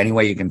out there, any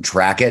way you can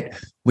track it,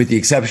 with the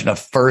exception of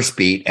First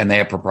Beat, and they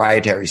have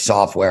proprietary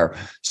software.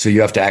 So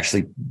you have to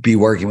actually be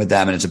working with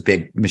them, and it's a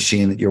big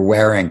machine that you're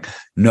wearing.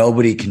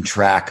 Nobody can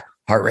track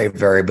heart rate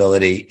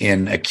variability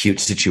in acute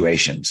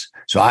situations.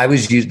 So I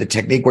always use the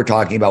technique we're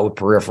talking about with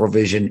peripheral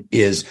vision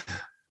is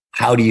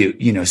how do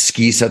you,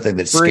 ski something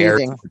that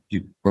scares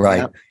you, right?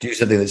 Yep. Do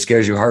something that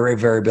scares you. Heart rate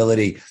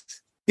variability,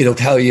 it'll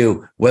tell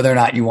you whether or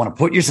not you want to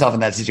put yourself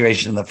in that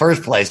situation in the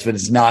first place, but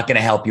it's not going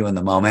to help you in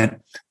the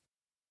moment.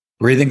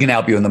 Breathing can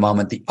help you in the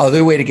moment. The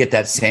other way to get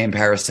that same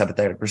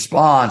parasympathetic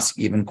response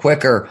even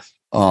quicker,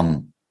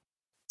 and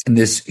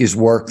this is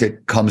work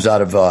that comes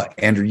out of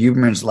Andrew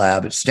Huberman's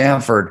lab at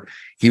Stanford.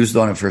 He was the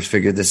one who first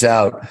figured this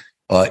out.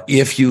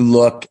 If you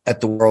look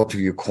at the world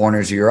through your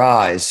corners of your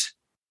eyes,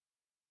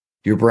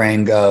 your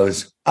brain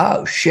goes,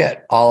 oh,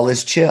 shit, all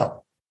is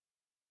chill.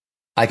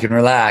 I can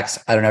relax.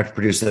 I don't have to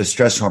produce those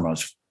stress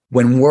hormones.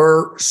 When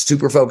we're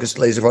super focused,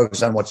 laser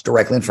focused on what's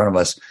directly in front of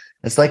us,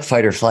 it's like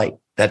fight or flight.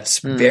 That's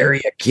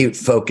very acute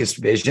focused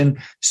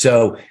vision.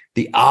 So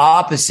the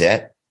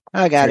opposite.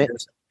 I got it.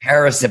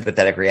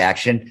 Parasympathetic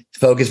reaction.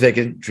 Focused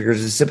vision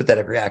triggers a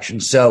sympathetic reaction.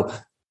 So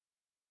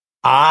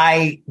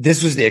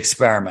this was the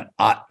experiment.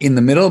 In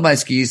the middle of my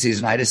ski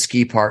season, I had a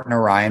ski partner,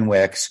 Ryan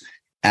Wicks,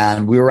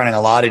 and we were running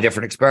a lot of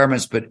different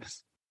experiments, but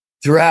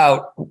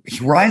throughout,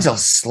 Ryan's a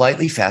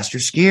slightly faster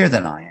skier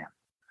than I am.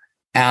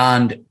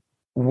 And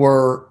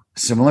we're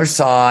similar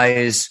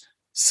size,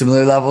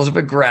 similar levels of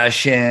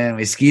aggression.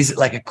 We skis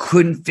like I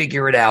couldn't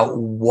figure it out.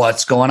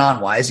 What's going on?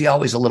 Why is he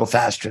always a little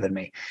faster than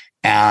me?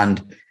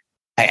 And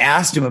I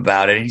asked him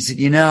about it, and he said,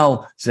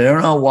 I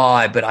don't know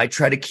why, but I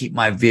try to keep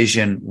my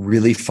vision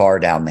really far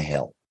down the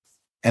hill.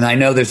 And I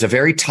know there's a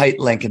very tight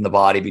link in the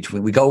body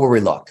between we go where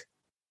we look.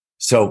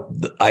 So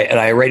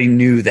I already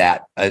knew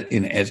that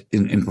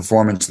in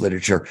performance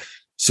literature.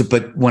 So,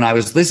 but when I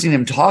was listening to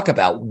him talk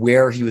about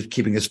where he was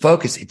keeping his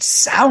focus, it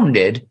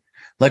sounded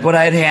like what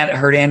I had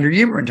heard Andrew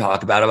Huberman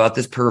talk about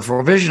this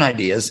peripheral vision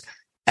ideas.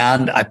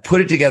 And I put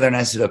it together and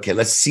I said, okay,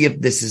 let's see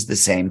if this is the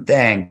same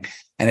thing.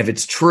 And if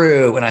it's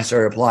true, and I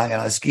started applying it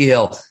on a ski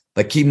hill,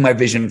 by keeping my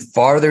vision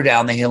farther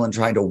down the hill and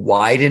trying to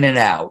widen it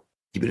out,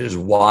 keep it as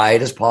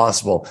wide as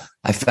possible,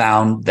 I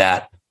found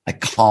that I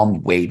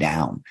calmed way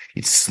down.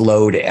 It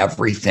slowed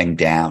everything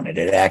down. And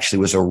it actually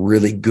was a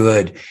really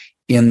good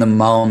in the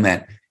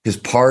moment, because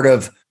part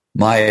of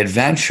my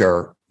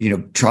adventure,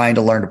 trying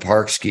to learn to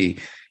park ski,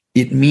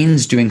 it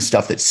means doing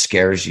stuff that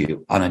scares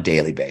you on a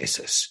daily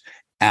basis.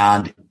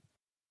 And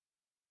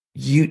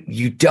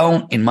you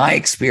don't, in my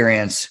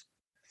experience,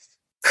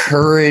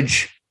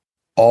 courage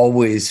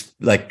always,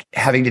 like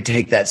having to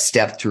take that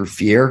step through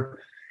fear,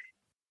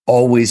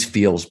 always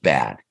feels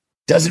bad.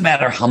 Doesn't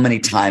matter how many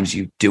times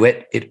you do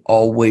it, it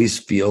always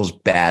feels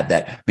bad.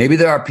 That maybe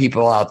there are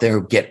people out there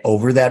who get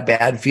over that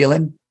bad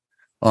feeling.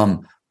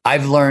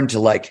 I've learned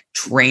to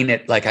train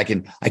it. Like I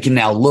can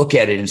now look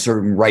at it in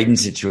certain writing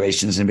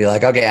situations and be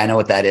like, okay, I know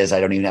what that is. I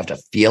don't even have to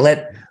feel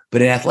it.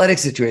 But in athletic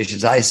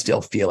situations, I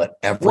still feel it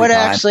every What time.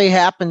 actually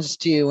happens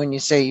to you when you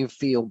say you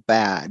feel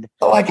bad?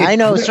 Oh, I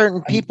know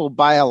certain people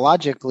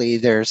biologically,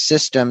 their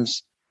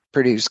systems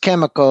produce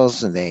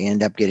chemicals and they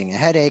end up getting a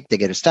headache. They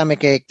get a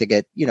stomach ache. They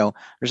get,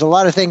 there's a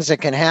lot of things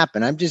that can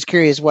happen. I'm just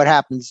curious what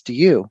happens to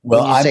you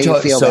when you say you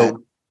feel bad.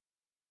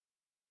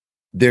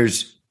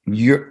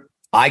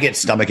 I get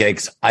stomach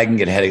aches. I can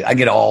get headaches. I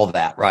get all of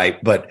that.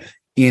 Right. But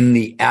in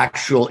the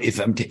actual, if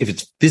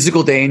it's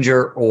physical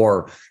danger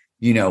or,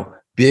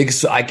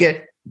 I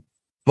get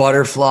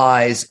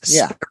butterflies,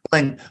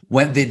 spiraling.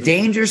 When the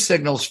danger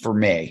signals for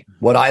me,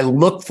 what I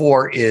look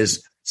for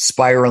is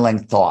spiraling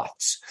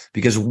thoughts,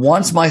 because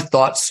once my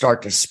thoughts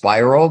start to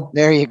spiral,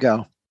 there you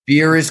go.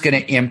 Fear is going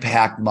to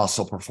impact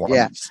muscle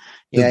performance.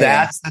 So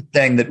that's the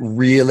thing that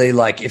really,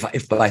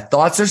 if my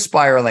thoughts are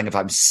spiraling, if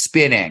I'm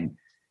spinning,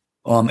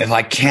 if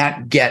I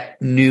can't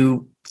get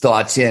new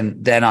thoughts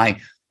in,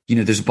 then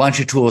there's a bunch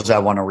of tools I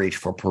want to reach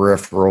for.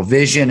 Peripheral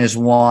vision is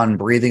one.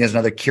 Breathing is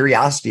another.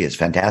 Curiosity is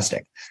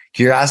fantastic.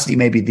 Curiosity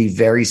may be the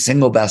very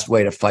single best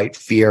way to fight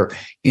fear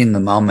in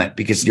the moment,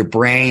 because your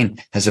brain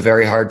has a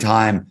very hard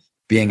time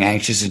being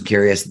anxious and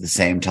curious at the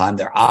same time.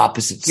 They're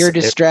opposites. You're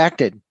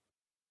distracted.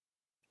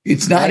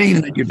 It's not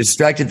even that you're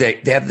distracted.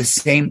 They're the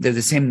same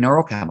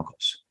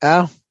neurochemicals.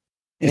 Oh,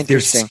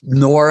 interesting.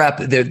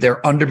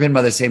 They're underpinned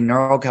by the same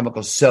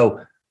neurochemicals.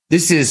 So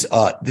this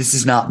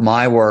is not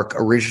my work.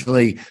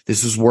 Originally,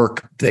 this was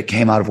work that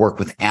came out of work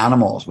with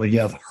animals. When you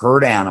have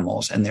herd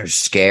animals and they're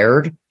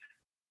scared,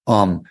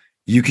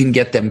 you can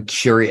get them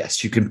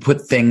curious. You can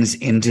put things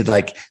into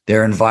like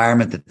their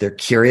environment that they're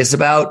curious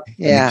about.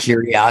 Yeah. And the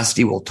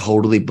curiosity will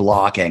totally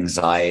block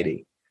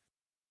anxiety.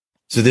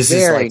 So this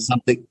is like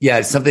something,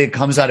 it's something that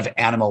comes out of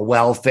animal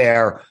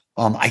welfare.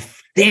 I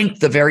think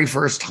the very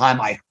first time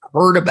I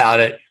heard about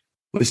it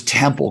was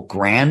Temple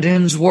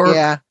Grandin's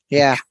work.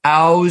 Yeah.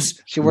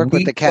 Cows. She worked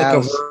with the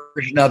cows. Took a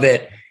version of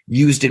it. We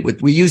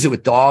use it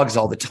with dogs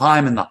all the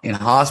time in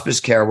hospice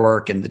care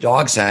work and the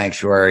dog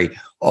sanctuary.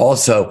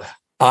 Also,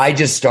 I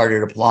just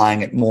started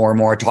applying it more and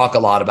more. I talk a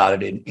lot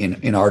about it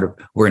in art.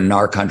 We're in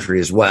Gnar Country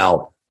as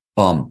well.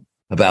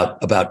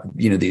 About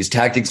these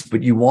tactics,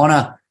 but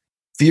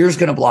fear is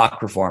going to block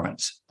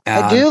performance.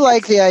 I do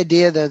like the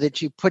idea though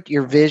that you put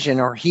your vision,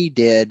 or he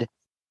did,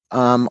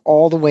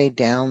 all the way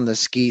down the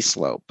ski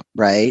slope,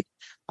 right?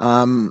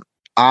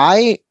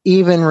 I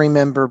even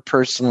remember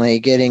personally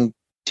getting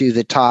to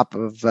the top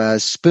of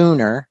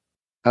Spooner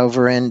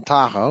over in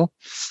Tahoe.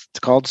 It's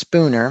called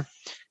Spooner.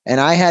 And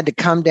I had to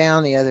come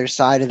down the other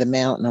side of the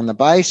mountain on the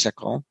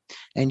bicycle.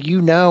 And you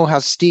know how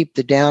steep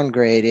the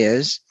downgrade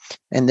is.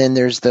 And then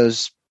there's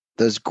those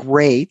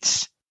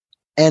grates.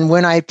 And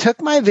when I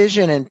took my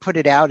vision and put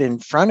it out in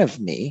front of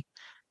me,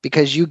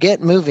 because you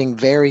get moving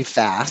very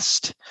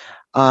fast,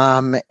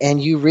 and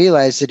you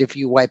realize that if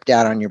you wiped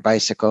out on your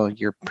bicycle,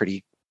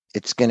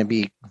 it's going to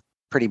be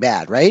pretty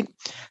bad, right?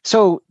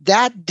 So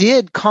that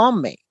did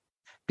calm me,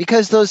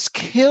 because those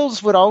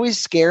hills would always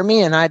scare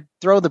me and I'd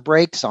throw the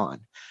brakes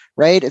on.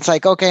 Right? It's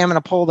like, okay, I'm going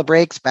to pull the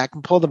brakes back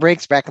and pull the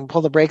brakes back and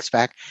pull the brakes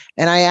back.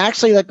 And I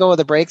actually let go of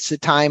the brakes the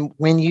time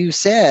when you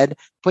said,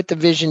 put the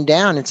vision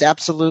down. It's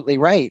absolutely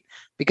right.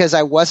 Because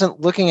I wasn't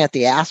looking at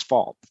the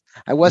asphalt.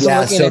 I wasn't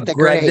looking at the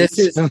Greg, grades.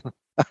 This is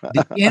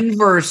the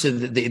inverse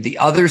of the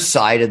other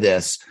side of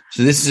this.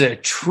 So this is a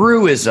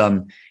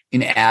truism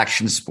in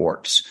action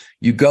sports.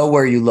 You go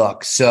where you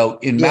look. So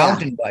in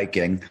mountain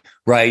biking,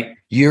 right,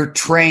 you're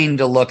trained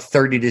to look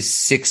 30 to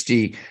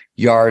 60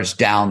 yards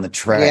down the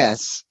trail.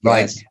 Yes.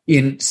 Right. Yes.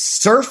 In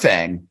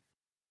surfing,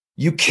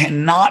 you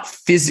cannot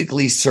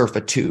physically surf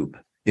a tube.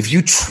 If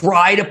you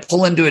try to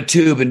pull into a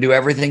tube and do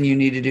everything you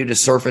need to do to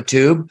surf a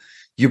tube,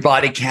 your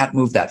body can't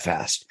move that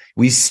fast.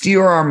 We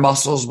steer our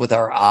muscles with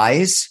our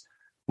eyes.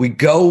 We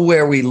go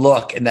where we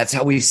look, and that's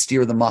how we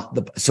steer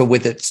so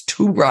with its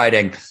tube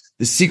riding,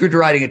 the secret to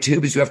riding a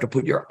tube is you have to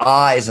put your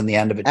eyes on the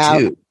end of a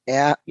tube.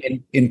 Yeah.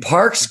 In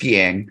park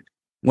skiing,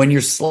 when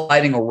you're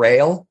sliding a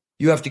rail,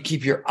 you have to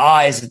keep your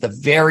eyes at the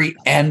very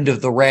end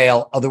of the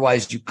rail.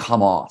 Otherwise, you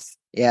come off.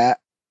 Yeah.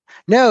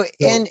 No,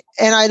 and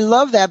I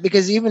love that,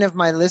 because even if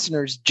my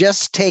listeners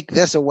just take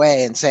this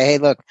away and say, hey,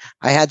 look,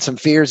 I had some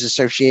fears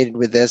associated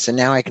with this, and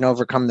now I can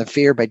overcome the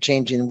fear by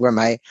changing where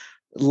my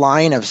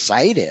line of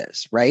sight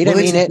is, right?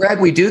 Well, Greg,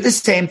 we do the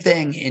same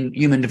thing in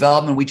human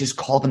development. We just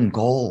call them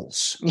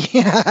goals.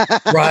 Yeah.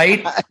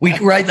 Right?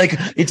 Like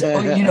it's,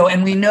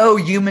 and we know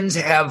humans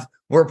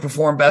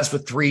perform best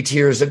with 3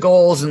 tiers of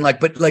goals, and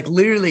but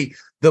literally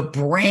the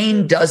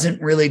brain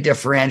doesn't really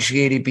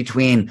differentiate it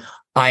between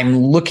I'm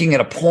looking at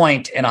a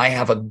point and I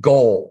have a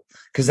goal,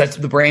 because that's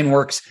the brain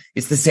works.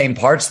 It's the same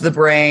parts of the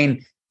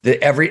brain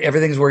that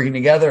everything's working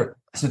together.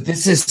 So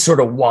this is sort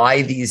of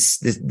why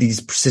these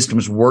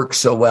systems work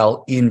so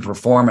well in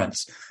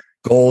performance.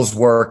 Goals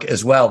work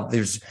as well.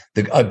 There's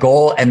a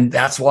goal, and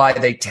that's why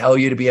they tell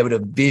you to be able to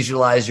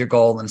visualize your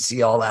goal and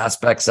see all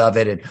aspects of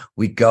it. And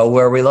we go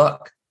where we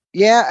look.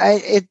 Yeah,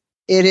 it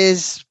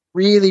is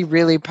really,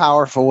 really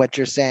powerful what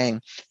you're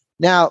saying.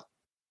 Now,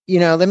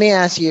 let me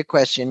ask you a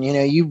question.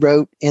 You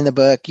wrote in the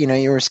book, you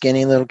were a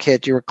skinny little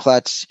kid, you were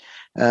klutz.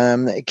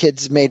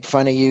 Kids made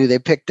fun of you. They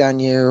picked on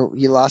you.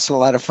 You lost a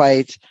lot of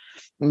fights.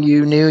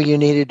 You knew you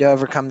needed to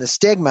overcome the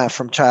stigma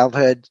from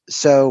childhood.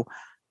 So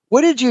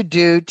what did you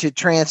do to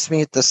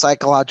transmute the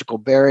psychological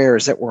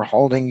barriers that were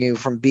holding you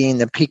from being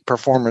the peak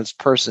performance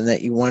person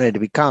that you wanted to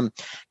become?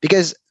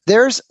 Because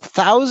there's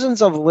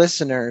thousands of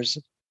listeners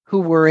who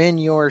were in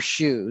your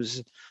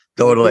shoes,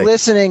 totally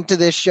listening to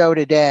this show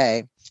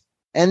today.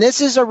 And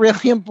this is a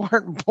really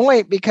important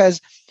point, because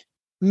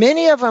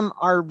many of them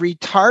are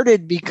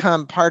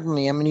retarded pardon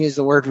me, I'm going to use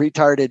the word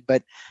retarded,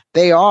 but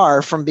they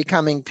are from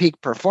becoming peak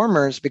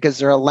performers, because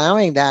they're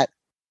allowing that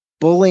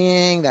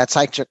bullying, that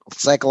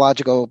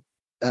psychological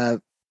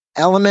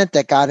element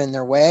that got in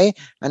their way.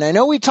 And I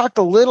know we talked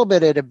a little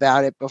bit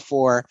about it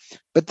before,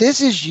 but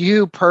this is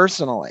you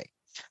personally.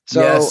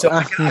 So,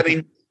 I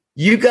mean,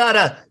 you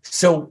gotta,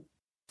 so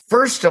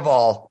first of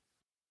all,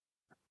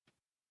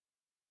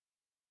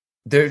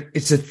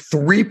 it's a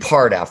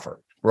 3-part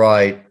effort,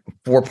 right?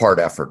 4-part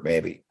effort,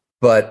 maybe.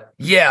 But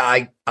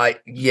I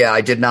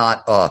did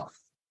not,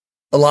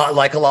 a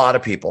lot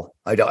of people.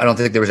 I don't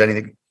think there was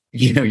anything,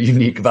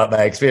 unique about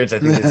my experience. I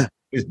think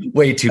it's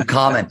way too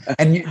common.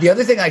 And the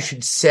other thing I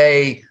should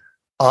say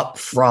up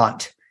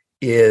front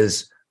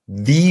is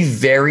the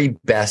very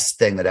best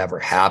thing that ever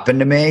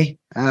happened to me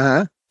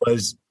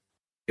was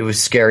it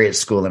was scary at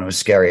school and it was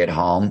scary at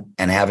home,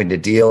 and having to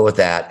deal with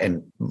that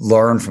and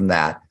learn from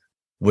that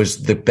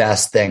was the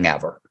best thing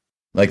ever.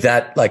 Like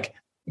that, like,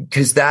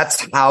 because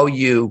that's how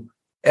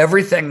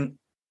everything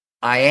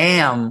I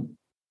am,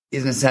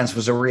 in a sense,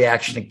 was a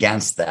reaction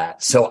against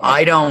that. So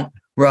I don't,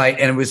 right.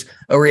 And it was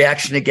a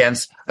reaction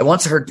against, I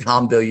once heard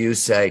Tom Bilyeu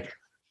say,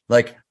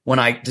 like, when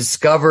I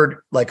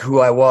discovered like who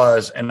I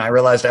was and I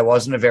realized I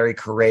wasn't a very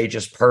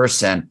courageous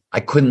person, I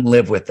couldn't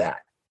live with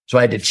that. So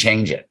I had to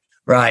change it.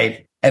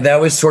 Right. And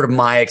that was sort of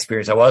my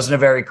experience. I wasn't a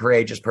very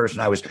courageous person.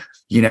 I was,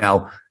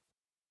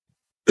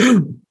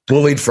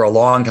 bullied for a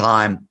long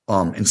time,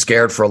 and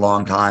scared for a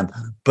long time,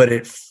 but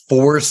it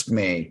forced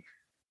me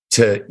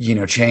to,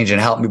 change and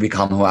help me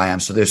become who I am.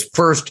 So there's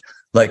first,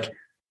 like,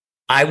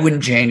 I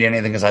wouldn't change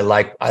anything because I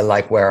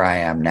like where I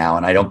am now,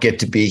 and I don't get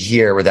to be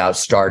here without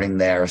starting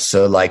there.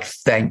 So like,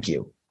 thank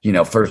you,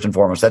 first and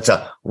foremost. That's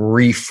a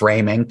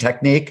reframing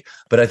technique,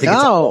 but I think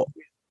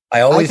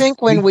I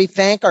think when we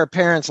thank our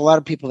parents, a lot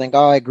of people think,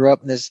 oh, I grew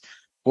up in this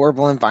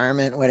horrible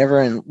environment, whatever.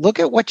 And look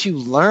at what you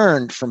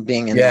learned from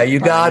being in that you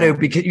got to,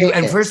 because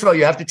and first of all,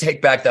 you have to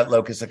take back that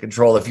locus of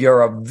control. If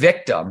you're a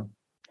victim,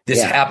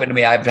 this happened to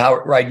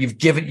me. You've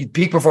given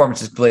peak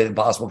performance is completely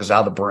impossible because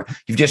how the brain,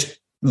 you've just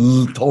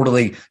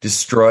totally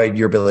destroyed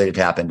your ability to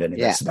tap into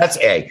anything. Yeah. So that's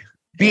A.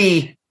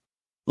 B,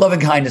 loving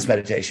kindness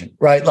meditation,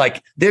 right?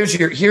 Like here's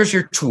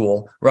your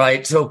tool,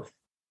 right? So,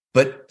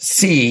 but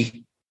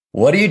C,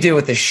 what do you do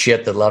with the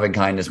shit that loving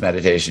kindness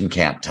meditation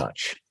can't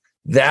touch?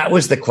 That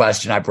was the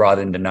question I brought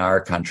into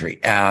Gnar Country.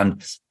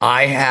 And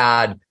I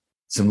had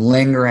some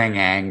lingering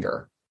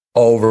anger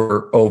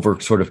over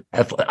sort of,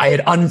 I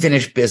had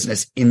unfinished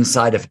business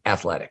inside of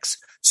athletics.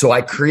 So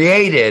I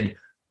created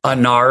a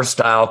Gnar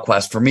style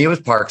quest. For me, it was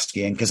park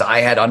skiing because I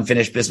had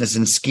unfinished business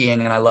in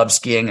skiing and I love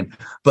skiing.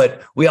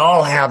 But we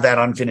all have that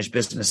unfinished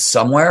business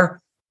somewhere.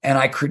 And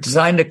I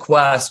designed a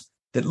quest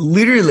that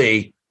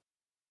literally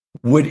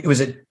it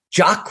was a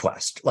jock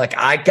quest. Like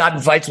I got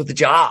in fights with the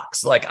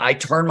jocks. Like I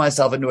turned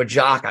myself into a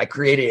jock. I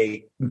created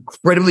a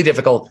incredibly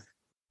difficult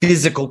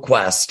physical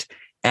quest.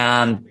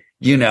 And,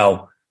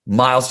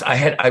 miles.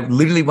 I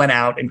literally went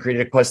out and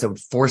created a quest that would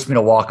force me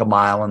to walk a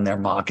mile in their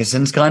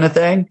moccasins kind of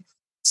thing.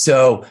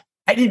 So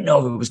I didn't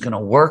know if it was going to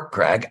work,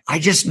 Greg. I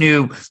just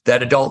knew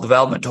that adult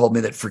development told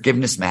me that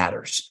forgiveness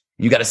matters.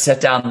 You got to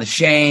set down the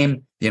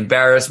shame, the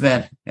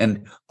embarrassment,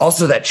 and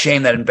also that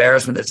shame, that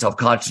embarrassment, that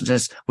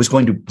self-consciousness was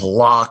going to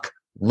block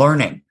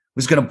learning,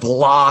 was going to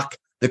block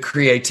the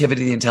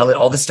creativity, the intelligence,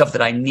 all the stuff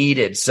that I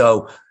needed.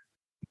 So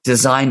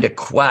designed a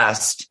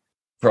quest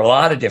for a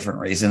lot of different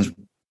reasons,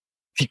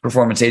 peak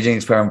performance aging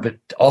experiment,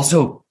 but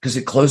also because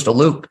it closed a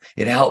loop.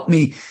 It helped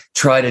me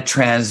try to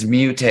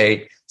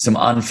transmutate some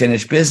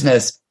unfinished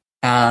business.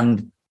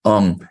 And,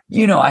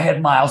 I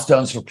had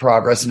milestones for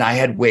progress and I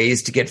had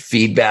ways to get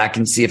feedback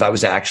and see if I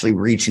was actually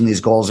reaching these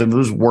goals, if it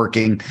was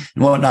working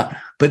and whatnot.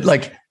 But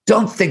like,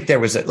 don't think there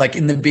was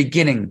in the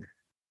beginning,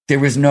 there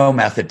was no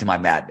method to my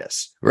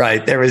madness,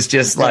 right? There was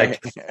just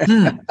like,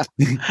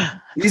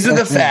 these are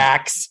the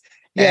facts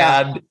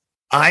and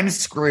I'm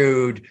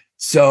screwed.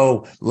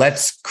 So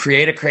let's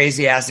create a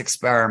crazy ass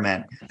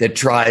experiment that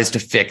tries to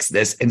fix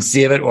this and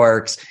see if it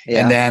works.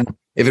 Yeah. And then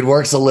if it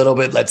works a little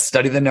bit, let's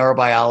study the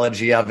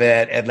neurobiology of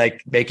it and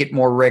like make it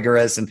more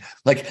rigorous. And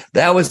like,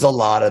 that was a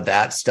lot of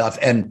that stuff.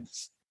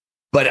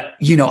 But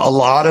a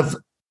lot of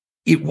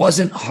it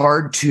wasn't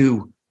hard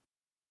to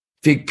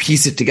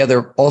piece it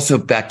together. Also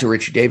back to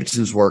Richie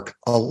Davidson's work,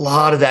 a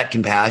lot of that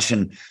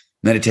compassion,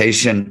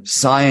 meditation,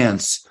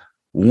 science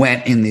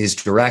went in these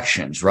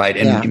directions, right?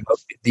 And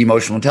the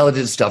emotional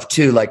intelligence stuff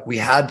too. Like we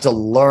had to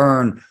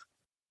learn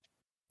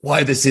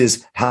why this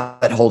is, how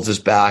it holds us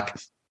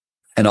back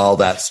and all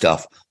that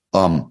stuff.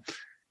 And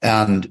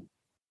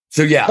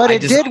so, but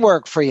it did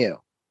work for you.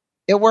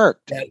 It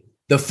worked.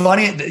 The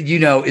funny,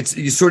 it's,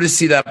 you sort of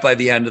see that by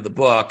the end of the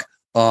book.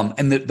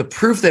 And the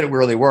proof that it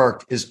really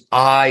worked is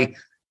my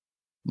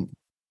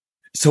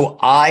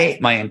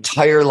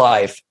entire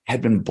life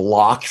had been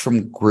blocked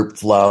from group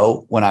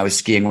flow when I was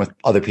skiing with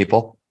other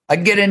people. I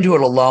could get into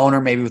it alone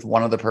or maybe with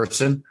one other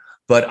person,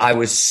 but I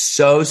was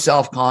so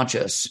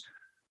self-conscious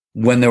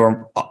when there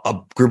were a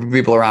group of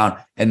people around.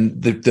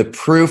 And the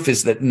proof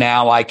is that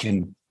now I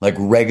can like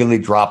regularly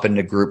drop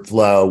into group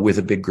flow with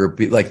a big group.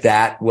 Like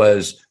that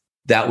was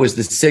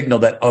the signal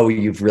that, oh,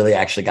 you've really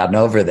actually gotten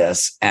over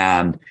this.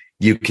 And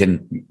you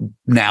can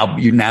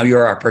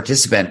you're our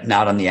participant,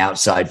 not on the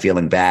outside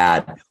feeling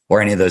bad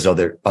or any of those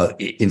other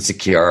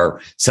insecure,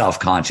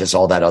 self-conscious,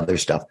 all that other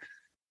stuff.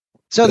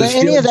 So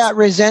any of that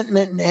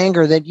resentment and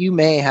anger that you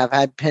may have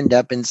had pinned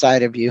up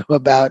inside of you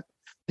about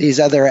these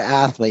other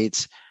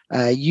athletes,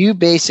 you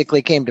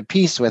basically came to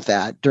peace with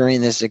that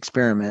during this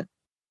experiment.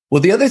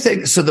 Well, the other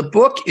thing, so the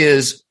book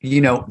is,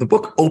 the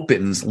book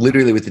opens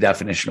literally with the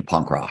definition of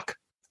punk rock.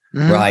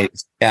 Mm-hmm.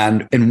 Right.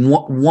 And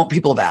what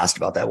people have asked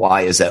about that.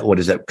 Why is that? What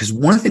is that? Because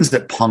one of the things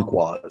that punk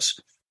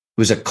was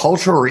a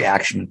cultural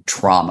reaction to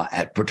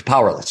trauma, to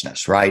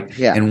powerlessness. Right.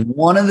 Yeah. And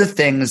one of the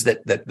things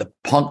that the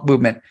punk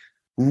movement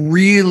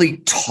really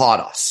taught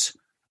us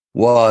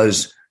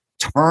was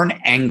turn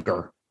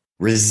anger,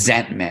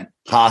 resentment,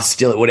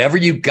 hostility, whatever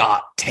you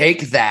got,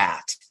 take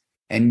that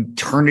and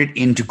turn it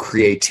into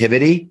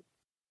creativity.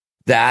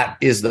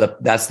 That's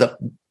the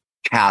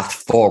path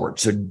forward.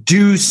 So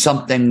do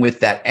something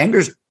with that.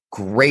 Anger's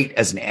great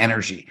as an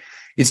energy.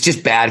 It's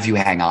just bad if you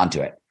hang on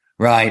to it,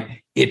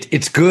 right?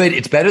 It's good.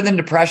 It's better than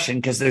depression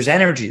because there's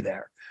energy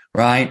there,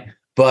 right?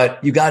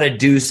 But you got to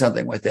do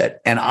something with it.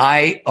 And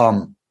I,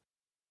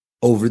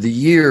 over the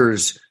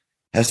years,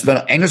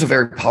 anger is a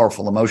very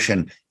powerful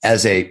emotion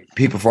as a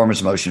peak performance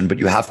emotion, but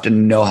you have to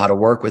know how to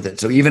work with it.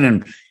 So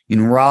even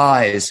in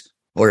Rise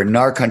or in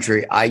Gnar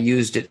Country, I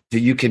used it so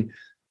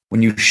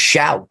when you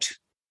shout,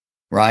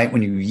 right?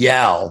 When you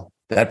yell,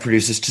 that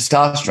produces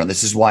testosterone.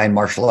 This is why in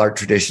martial art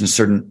traditions,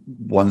 certain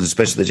ones,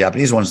 especially the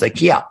Japanese ones, they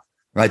kia,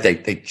 right?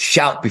 They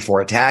shout before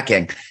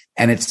attacking,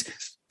 and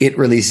it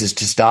releases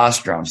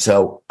testosterone.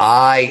 So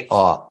I'm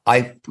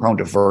prone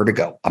to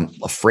vertigo. I'm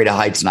afraid of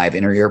heights, and I have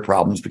inner ear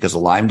problems because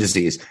of Lyme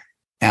disease.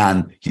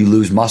 And you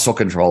lose muscle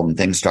control and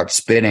things start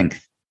spinning.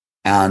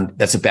 And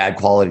that's a bad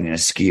quality in a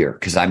skier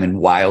because I'm in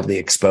wildly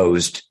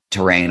exposed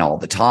terrain all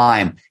the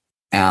time.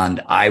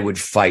 And I would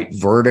fight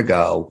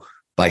vertigo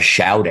by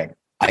shouting.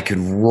 I could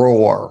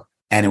roar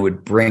and it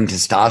would bring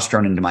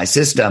testosterone into my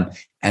system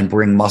and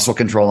bring muscle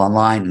control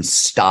online and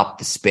stop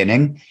the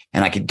spinning.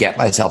 And I could get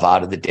myself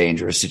out of the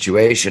dangerous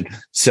situation.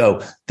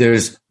 So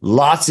there's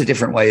lots of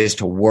different ways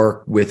to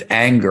work with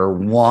anger.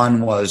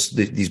 One was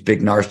these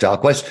big Gnar style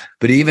questions,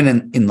 but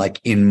even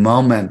in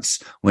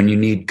moments when you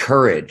need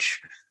courage,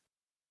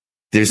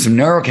 there's some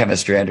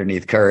neurochemistry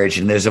underneath courage.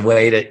 And there's a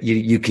way that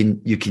you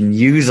can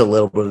use a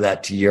little bit of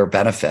that to your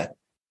benefit.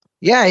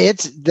 Yeah,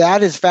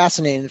 that is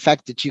fascinating. The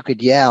fact that you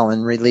could yell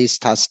and release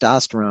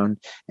testosterone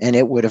and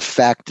it would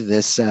affect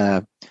this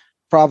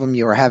problem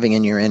you were having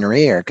in your inner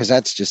ear. Because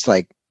that's just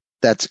I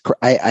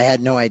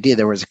had no idea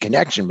there was a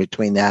connection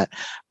between that,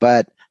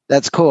 but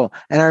that's cool.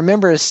 And I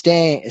remember a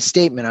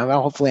statement.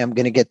 Hopefully I'm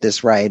going to get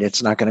this right.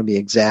 It's not going to be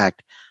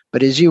exact,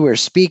 but as you were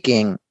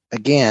speaking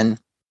again,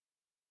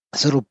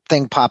 this little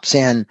thing pops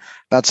in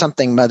about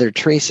something Mother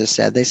Teresa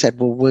said. They said,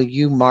 well, will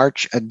you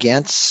march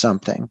against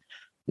something?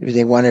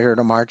 They wanted her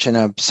to march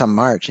in some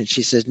march. And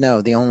she says,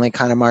 no, the only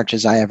kind of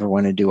marches I ever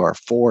want to do are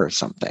for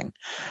something.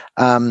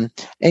 And,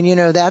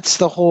 that's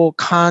the whole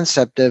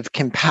concept of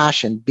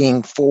compassion,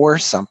 being for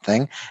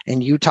something.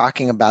 And you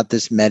talking about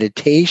this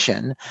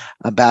meditation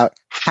about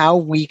how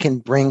we can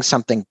bring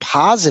something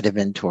positive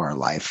into our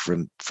life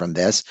from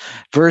this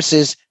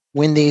versus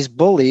when these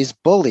bullies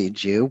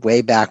bullied you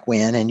way back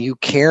when, and you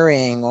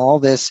carrying all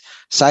this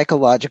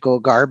psychological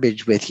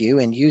garbage with you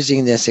and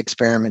using this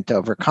experiment to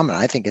overcome it.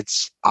 I think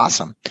it's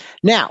awesome.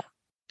 Now,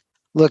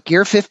 look,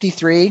 you're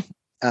 53.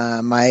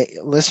 My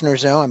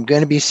listeners know I'm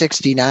going to be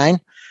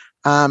 69.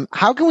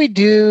 How can we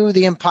do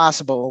the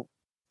impossible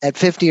at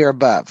 50 or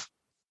above?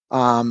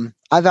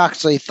 I've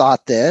actually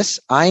thought this.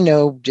 I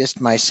know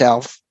just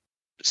myself,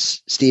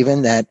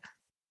 Stephen, that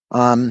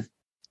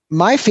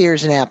my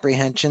fears and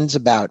apprehensions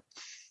about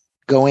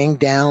going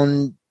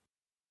down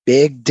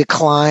big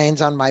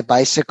declines on my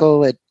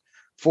bicycle at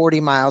 40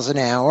 miles an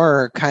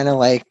hour are kind of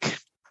like,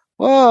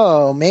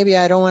 whoa, maybe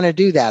I don't want to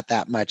do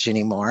that much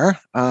anymore.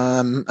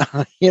 I want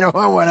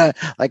to,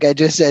 like I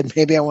just said,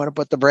 maybe I want to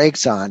put the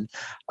brakes on.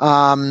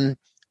 And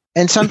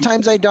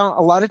sometimes I don't,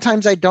 a lot of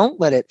times I don't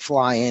let it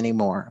fly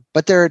anymore,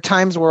 but there are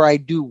times where I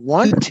do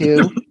want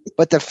to,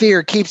 but the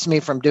fear keeps me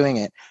from doing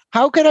it.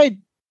 How could I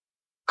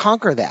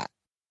conquer that?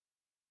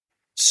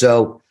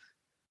 So,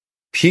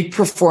 peak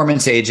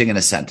performance aging in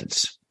a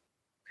sentence.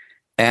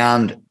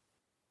 And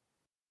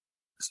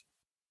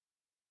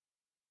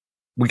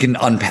we can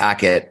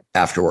unpack it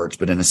afterwards,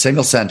 but in a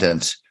single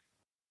sentence,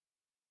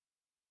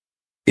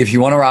 if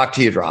you want to rock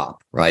till you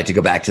drop, right? To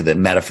go back to the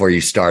metaphor you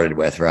started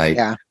with, right?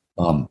 Yeah.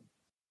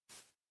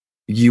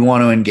 You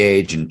want to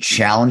engage in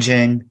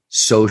challenging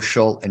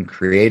social and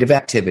creative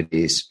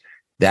activities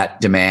that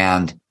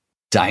demand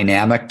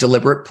dynamic,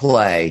 deliberate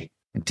play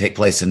and take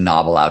place in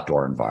novel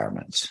outdoor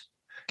environments.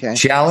 Okay.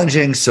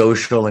 Challenging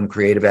social and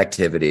creative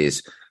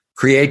activities.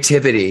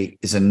 Creativity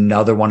is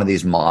another one of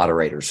these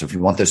moderators. So if you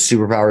want the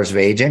superpowers of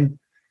aging,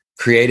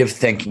 creative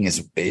thinking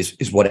is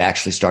what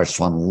actually starts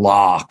to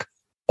unlock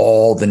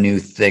all the new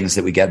things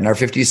that we get in our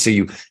 50s.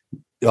 So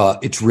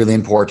it's really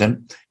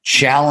important.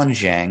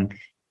 Challenging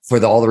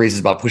for all the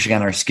reasons about pushing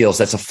on our skills.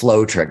 That's a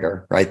flow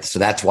trigger, right? So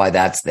that's why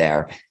that's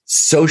there.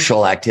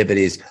 Social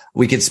activities.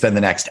 We could spend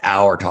the next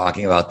hour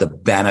talking about the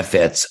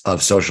benefits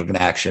of social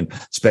connection,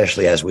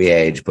 especially as we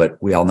age,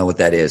 but we all know what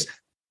that is.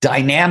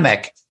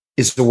 Dynamic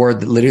is the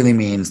word that literally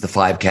means the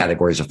 5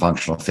 categories of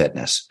functional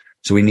fitness.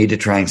 So we need to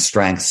train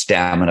strength,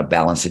 stamina,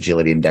 balance,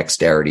 agility, and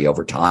dexterity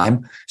over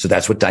time. So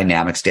that's what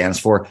dynamic stands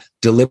for.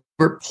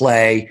 Deliberate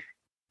play.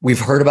 We've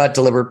heard about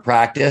deliberate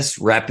practice,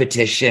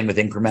 repetition with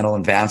incremental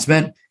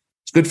advancement.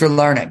 It's good for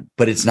learning,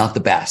 but it's not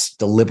the best.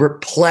 Deliberate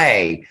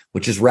play,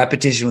 which is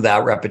repetition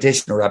without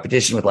repetition or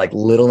repetition with like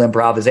little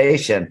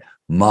improvisation,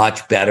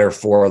 much better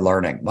for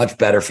learning, much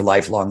better for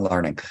lifelong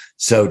learning.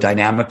 So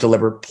dynamic,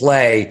 deliberate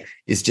play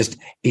is just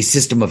a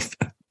system of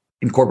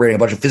incorporating a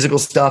bunch of physical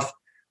stuff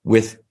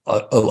with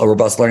a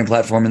robust learning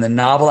platform. And the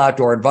novel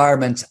outdoor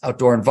environments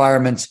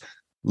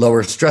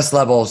lower stress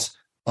levels.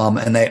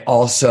 And they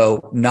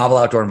also, novel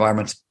outdoor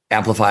environments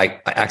amplify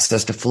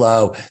access to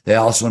flow. They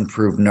also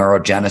improve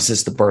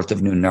neurogenesis, the birth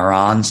of new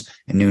neurons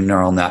and new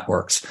neural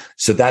networks.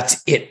 So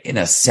that's it in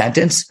a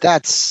sentence.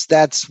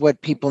 That's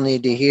what people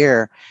need to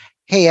hear.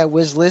 Hey, I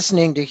was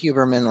listening to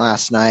Huberman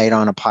last night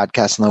on a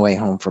podcast on the way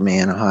home from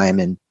Anaheim,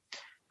 and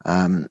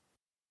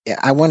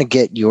I want to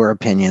get your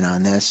opinion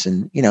on this.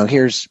 And,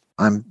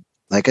 I'm,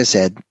 like I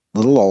said, a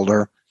little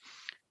older,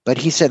 but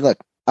he said, look,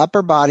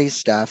 upper body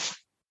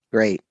stuff,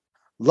 great.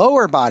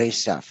 Lower body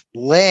stuff,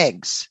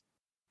 legs,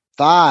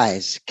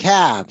 thighs,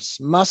 calves,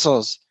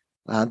 muscles,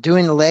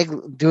 doing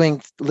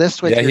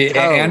lifts with your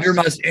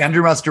toes.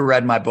 Andrew must have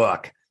read my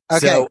book.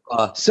 Okay.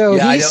 So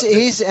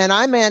he's and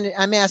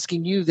I'm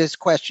asking you this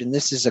question.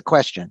 This is a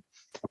question.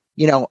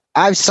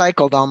 I've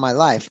cycled all my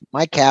life.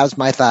 My calves,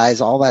 my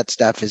thighs, all that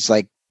stuff is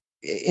like,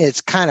 it's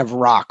kind of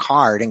rock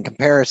hard in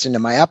comparison to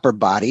my upper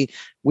body,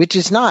 which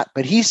is not.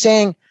 But he's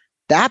saying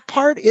that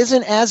part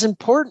isn't as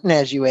important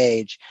as you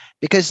age,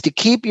 because to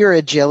keep your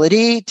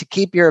agility, to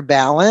keep your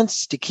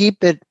balance, to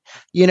keep it,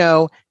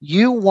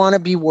 you want to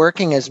be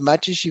working as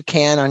much as you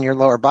can on your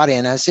lower body.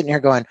 And I was sitting here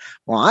going,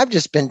 well, I've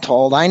just been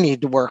told I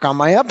need to work on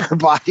my upper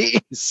body.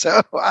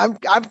 So I'm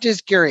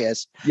just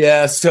curious.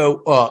 Yeah.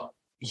 So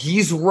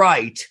he's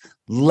right.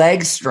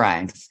 Leg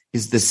strength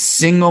is the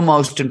single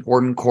most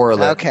important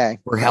correlate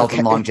for health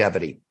and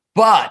longevity.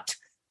 But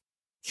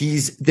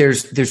there's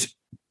a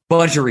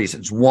bunch of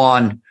reasons.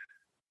 One,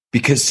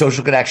 because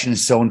social connection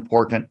is so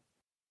important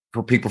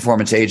for peak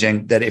performance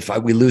aging, that if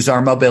we lose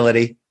our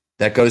mobility,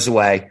 that goes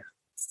away.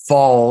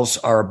 Falls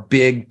are a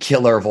big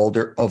killer of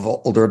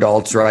older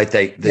adults, right?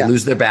 They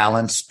lose their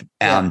balance,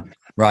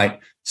 right?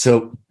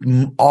 So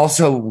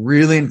also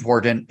really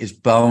important is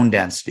bone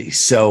density.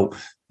 So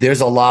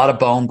there's a lot of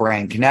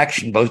bone-brain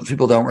connection. Most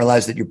people don't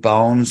realize that your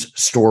bones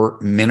store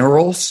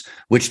minerals,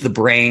 which the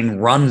brain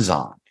runs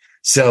on.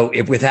 So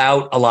if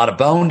without a lot of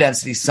bone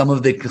density, some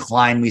of the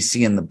decline we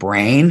see in the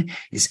brain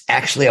is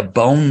actually a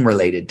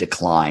bone-related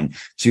decline.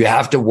 So you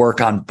have to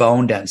work on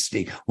bone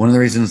density. One of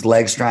the reasons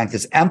leg strength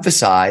is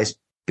emphasized,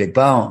 big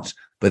bones,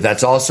 but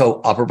that's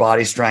also upper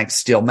body strength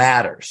still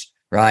matters,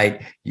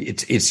 right?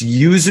 It's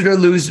use it or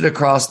lose it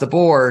across the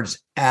boards.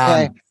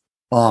 And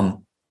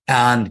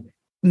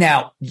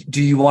now,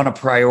 do you want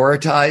to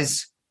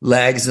prioritize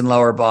legs and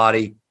lower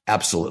body?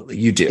 Absolutely,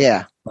 you do.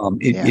 Yeah.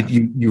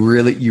 You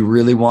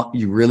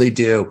really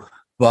do.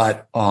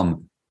 But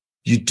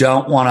you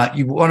don't want to.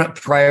 You want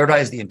to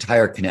prioritize the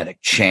entire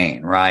kinetic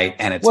chain, right?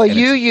 And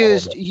you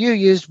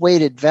used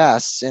weighted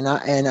vests, and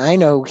I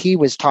know he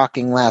was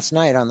talking last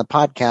night on the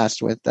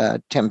podcast with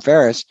Tim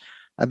Ferriss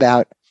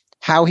about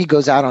how he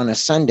goes out on a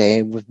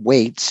Sunday with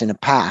weights in a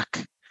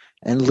pack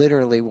and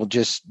literally will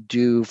just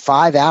do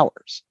 5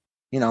 hours.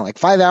 Like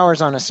 5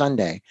 hours on a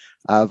Sunday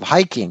of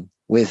hiking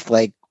with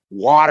like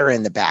water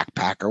in the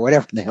backpack or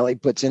whatever the hell he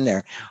puts in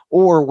there,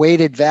 or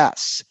weighted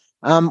vests.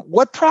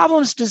 What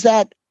problems does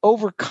that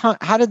overcome?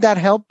 How did that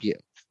help you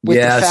with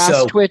the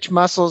fast twitch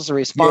muscles, the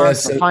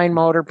response, the fine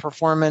motor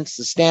performance,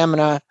 the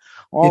stamina,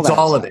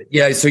 all of it.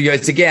 Yeah. So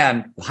it's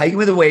again, hiking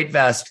with a weight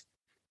vest.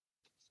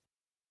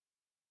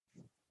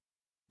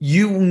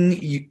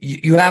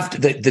 You have to,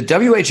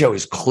 the WHO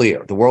is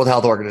clear, the World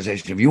Health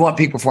Organization. If you want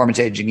peak performance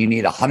aging, you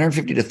need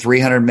 150 to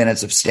 300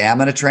 minutes of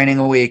stamina training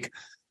a week,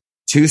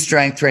 2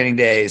 strength training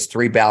days,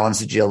 3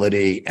 balance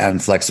agility and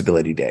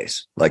flexibility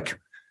days. Like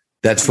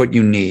that's what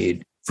you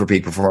need for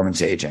peak performance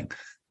aging.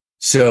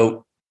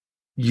 So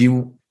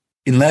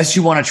unless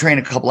you want to train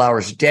a couple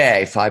hours a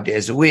day, 5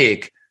 days a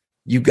week,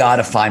 you got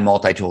to find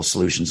multi-tool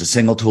solutions, a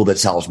single tool that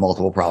solves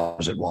multiple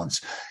problems at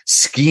once.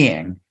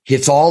 Skiing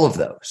hits all of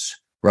those.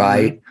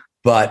 Right. Mm-hmm.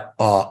 But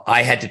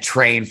I had to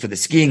train for the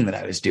skiing that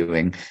I was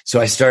doing.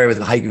 So I started with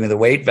hiking with a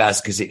weight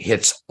vest because it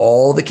hits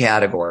all the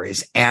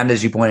categories. And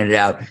as you pointed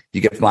out, you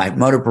get my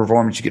motor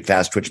performance, you get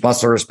fast twitch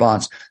muscle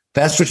response.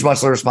 Fast twitch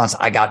muscle response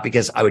I got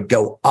because I would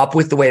go up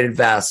with the weighted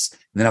vests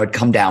and then I would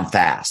come down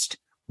fast.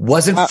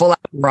 Wasn't full out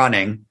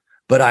running,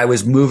 but I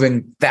was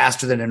moving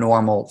faster than a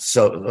normal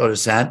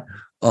descent.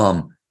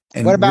 And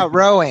what about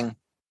rowing?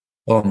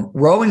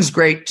 Rowing's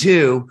great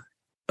too.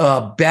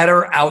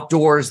 Better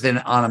outdoors than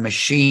on a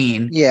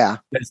machine. Yeah.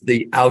 Because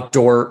the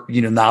outdoor,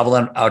 novel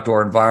and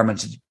outdoor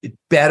environments, it's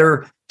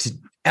better to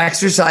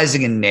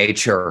exercising in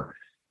nature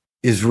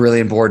is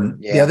really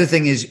important. Yeah. The other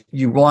thing is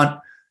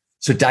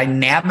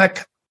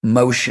dynamic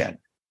motion.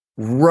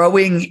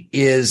 Rowing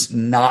is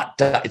not,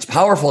 it's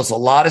powerful. It's a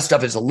lot of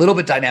stuff. It's a little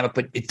bit dynamic,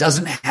 but it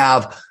doesn't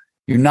have,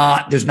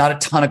 there's not a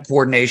ton of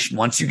coordination.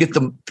 Once you get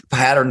the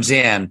patterns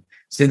in,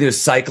 so there's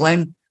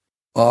cycling,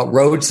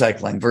 road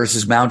cycling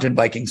versus mountain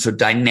biking. So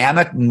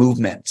dynamic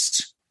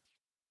movements,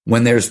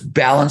 when there's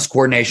balance,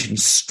 coordination,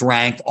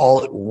 strength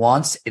all at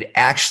once, it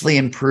actually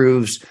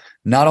improves.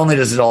 Not only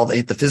does it all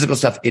hit the physical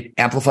stuff, it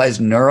amplifies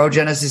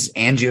neurogenesis,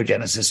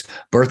 angiogenesis,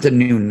 birth of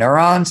new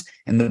neurons,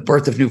 and the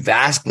birth of new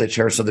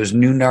vasculature. So there's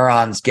new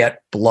neurons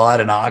get blood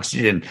and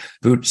oxygen.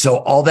 So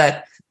all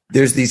that,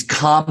 there's these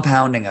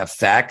compounding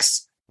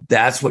effects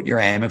that's what you're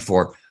aiming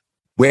for.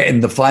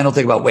 And the final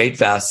thing about weight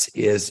vests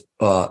is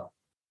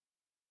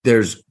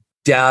there's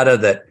data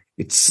that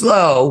it's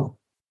slow,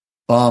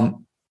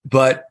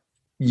 but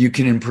you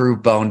can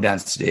improve bone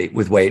density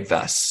with weight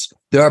vests.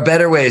 There are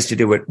better ways to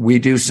do it. We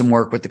do some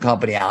work with the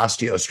company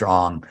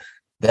OsteoStrong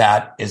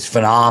that is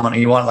phenomenal.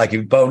 You want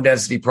like bone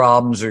density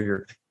problems,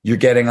 or you're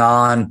getting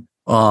on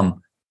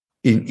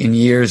in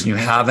years and you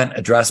haven't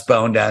addressed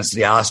bone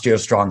density.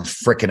 OsteoStrong is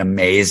freaking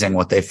amazing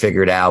what they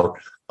figured out.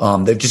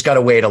 They've just got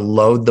a way to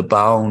load the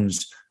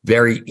bones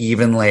very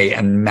evenly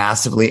and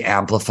massively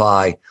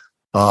amplify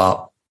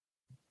bone,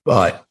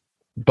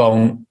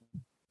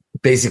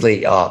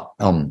 basically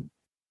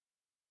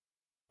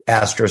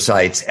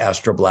astrocytes,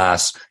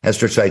 astroblasts.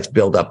 Astrocytes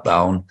build up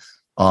bone,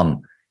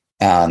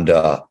 and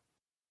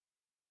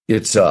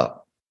it's a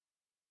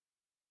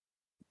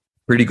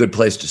pretty good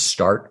place to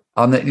start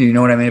on that. You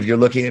know what I mean? If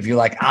you're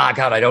like, God,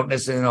 I don't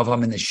necessarily know if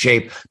I'm in the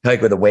shape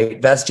like with a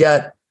weight vest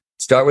yet.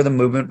 Start with a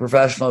movement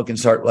professional who can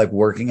start like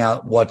working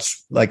out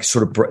what's like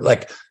sort of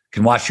like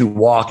can watch you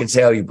walk and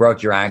say, oh, you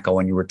broke your ankle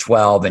when you were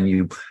 12 and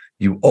you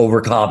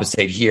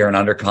overcompensate here and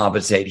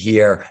undercompensate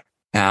here.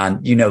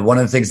 And, one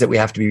of the things that we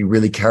have to be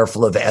really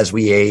careful of as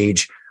we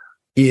age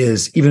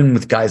is, even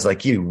with guys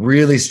like you,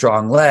 really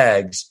strong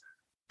legs,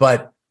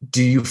 but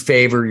do you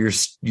favor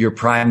your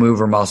prime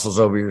mover muscles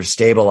over your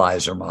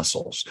stabilizer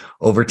muscles?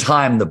 Over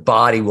time, the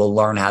body will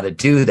learn how to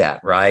do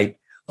that, right?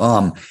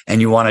 And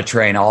you want to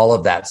train all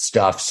of that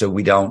stuff so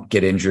we don't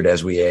get injured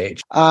as we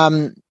age.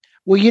 Well,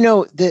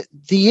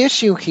 the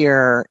issue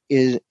here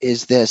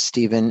is this,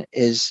 Stephen,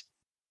 is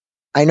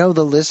I know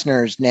the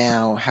listeners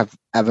now have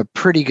a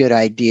pretty good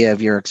idea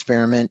of your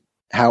experiment,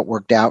 how it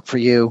worked out for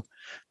you.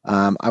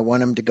 I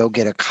want them to go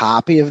get a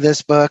copy of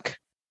this book.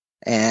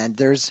 And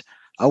there's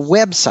a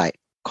website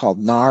called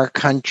Gnar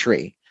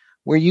Country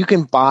where you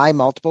can buy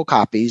multiple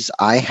copies.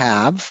 I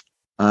have.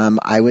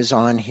 I was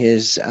on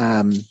his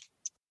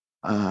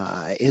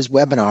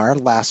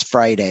webinar last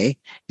Friday.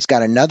 He's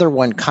got another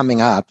one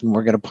coming up, and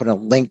we're going to put a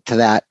link to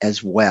that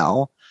as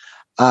well.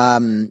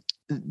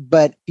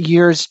 But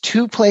there's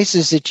two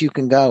places that you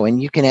can go,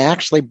 and you can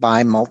actually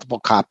buy multiple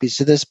copies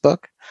of this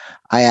book.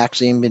 I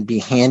actually am going to be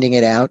handing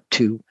it out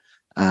to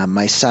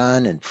my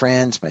son and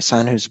friends, my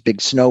son who's a big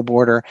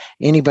snowboarder,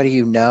 anybody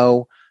you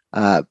know,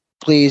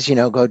 please,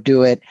 go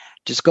do it.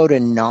 Just go to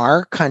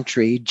Gnar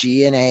Country,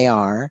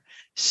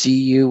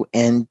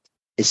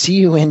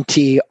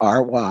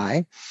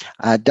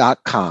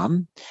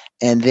 GNARCUNTRY.com.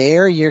 And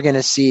there you're going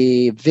to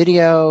see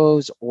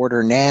videos,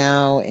 order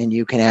now, and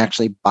you can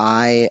actually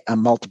buy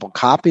multiple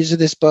copies of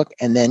this book.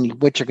 And then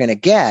what you're going to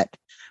get,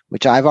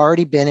 which I've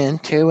already been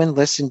into and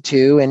listened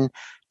to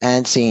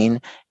and seen,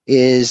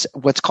 is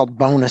what's called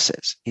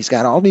bonuses. He's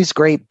got all these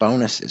great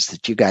bonuses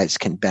that you guys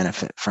can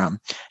benefit from.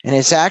 And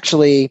it's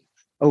actually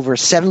over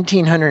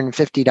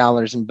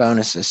 $1,750 in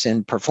bonuses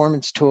in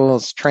performance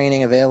tools,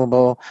 training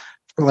available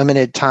for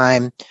limited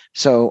time.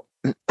 So,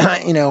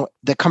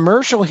 the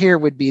commercial here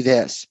would be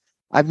this.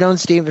 I've known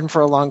Stephen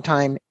for a long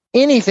time.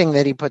 Anything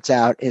that he puts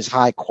out is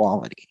high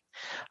quality.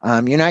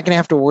 You're not going to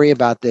have to worry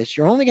about this.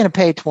 You're only going to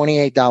pay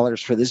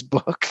 $28 for this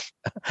book.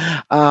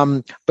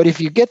 But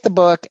if you get the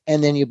book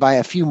and then you buy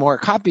a few more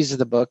copies of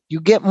the book, you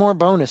get more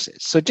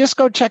bonuses. So just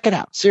go check it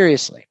out.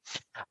 Seriously.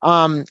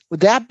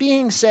 With that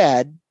being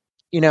said,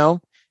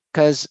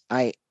 because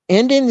I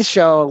end in the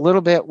show a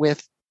little bit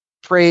with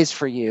praise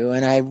for you,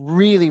 and I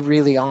really,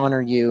 really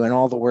honor you and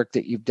all the work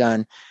that you've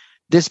done.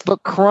 This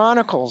book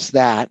chronicles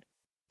that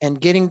and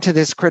getting to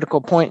this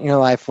critical point in your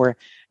life where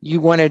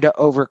you wanted to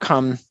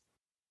overcome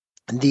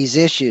these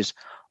issues.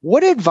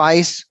 What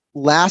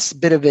last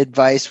bit of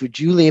advice would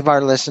you leave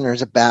our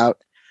listeners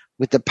about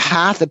with the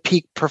path of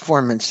peak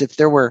performance? If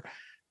there were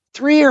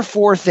 3 or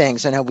 4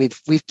 things, I know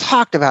we've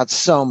talked about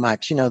so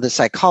much, the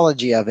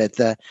psychology of it,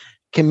 the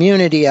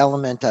community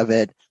element of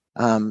it,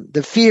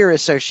 the fear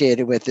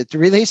associated with it, the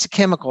release of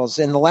chemicals.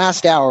 In the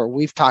last hour,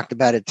 we've talked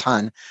about a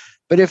ton.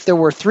 But if there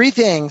were 3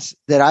 things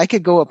that I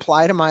could go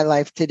apply to my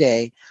life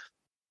today,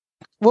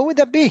 what would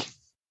that be?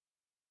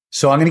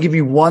 So I'm going to give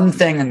you one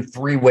thing and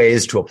 3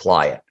 ways to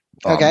apply it.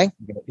 Okay.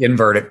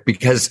 Invert it,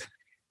 because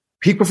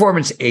peak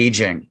performance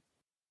aging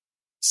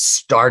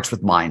starts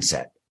with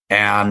mindset.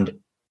 And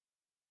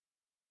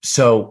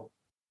so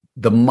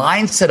the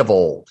mindset of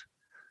old,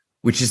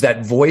 which is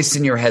that voice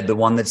in your head, the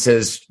one that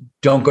says,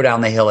 don't go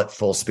down the hill at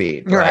full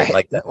speed, right?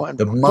 Like that one.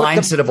 The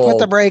mindset of old. Put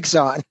the brakes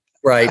on.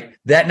 Right.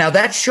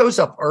 That shows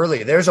up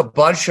early. There's a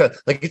bunch of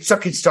it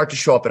can start to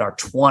show up in our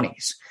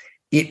 20s.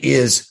 It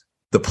is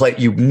the play.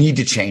 You need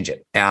to change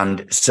it.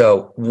 And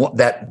so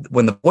that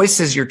when the voice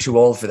says you're too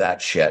old for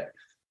that shit,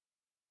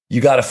 you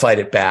got to fight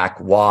it back.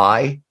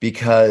 Why?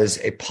 Because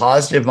a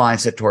positive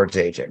mindset towards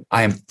aging.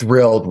 I am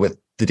thrilled with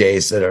the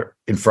days that are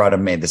in front of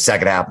me, the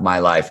second half of my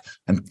life,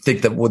 and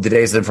think that the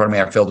days that are in front of me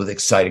are filled with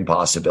exciting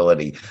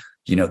possibility.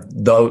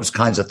 Those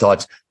kinds of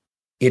thoughts.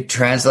 It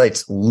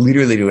translates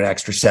literally to an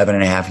extra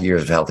 7.5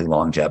 years of healthy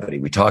longevity.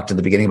 We talked in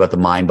the beginning about the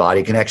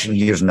mind-body connection.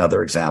 Here's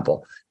another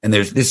example. And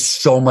there's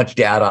so much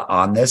data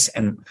on this.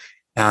 And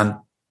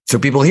So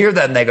people hear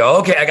that and they go,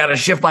 okay, I got to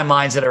shift my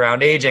mindset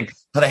around aging.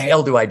 How the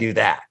hell do I do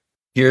that?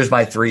 Here's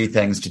my 3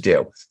 things to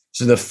do.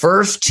 So the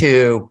first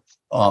 2,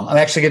 I'm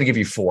actually going to give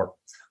you 4.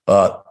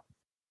 The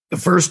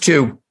first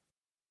 2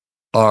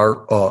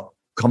 are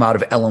come out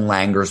of Ellen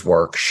Langer's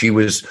work. She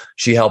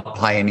helped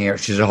pioneer.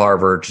 She's at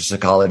Harvard. She's a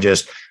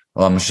psychologist.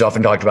 She's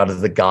often talked about as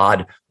the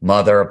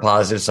godmother of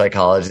positive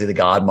psychology, the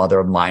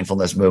godmother of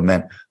mindfulness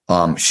movement.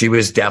 She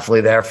was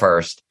definitely there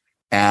first.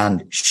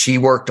 And she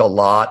worked a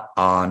lot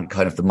on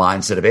kind of the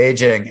mindset of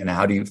aging and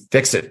how do you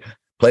fix it.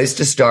 Place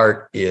to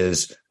start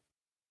is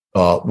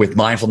with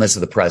mindfulness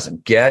of the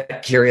present.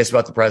 Get curious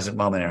about the present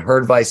moment. And her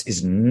advice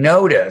is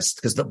notice,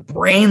 because the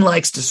brain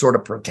likes to sort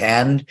of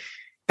pretend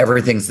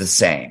everything's the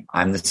same.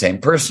 I'm the same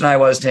person I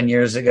was 10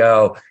 years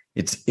ago.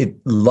 It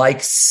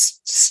likes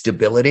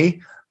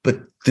stability,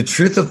 but the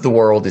truth of the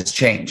world is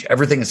change.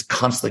 Everything is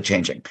constantly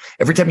changing.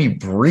 Every time you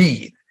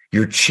breathe,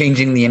 you're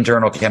changing the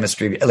internal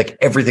chemistry. Like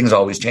everything's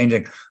always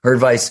changing. Her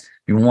advice, if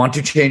you want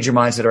to change your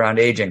mindset around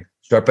aging,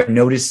 start by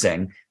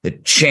noticing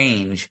that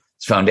change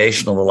is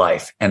foundational to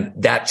life. And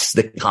that's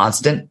the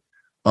constant.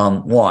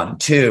 1,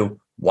 2,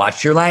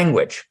 watch your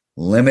language,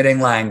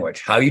 limiting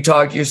language, how you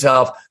talk to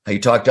yourself, how you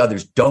talk to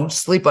others. Don't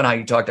sleep on how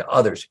you talk to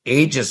others.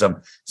 Ageism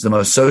is the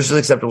most socially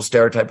acceptable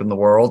stereotype in the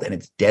world, and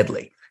it's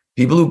deadly.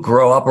 People who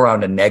grow up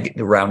around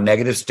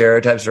negative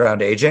stereotypes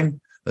around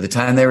aging, by the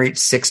time they reach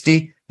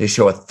 60, they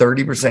show a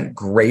 30%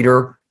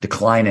 greater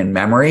decline in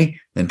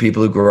memory than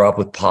people who grew up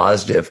with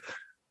positive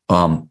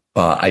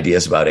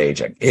ideas about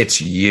aging. It's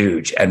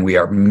huge. And we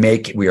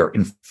are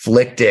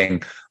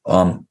inflicting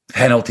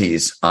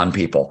penalties on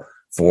people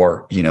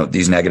for,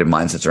 these negative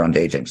mindsets around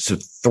aging. So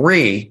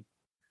 3,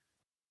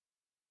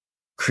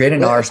 create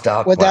an Gnar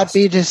style Would quest. that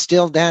be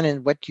distilled down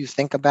in what you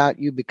think about,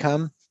 you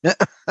become?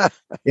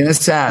 In a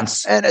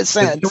sense. In a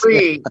sense.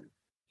 3,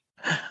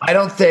 I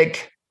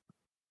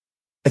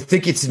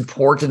think it's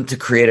important to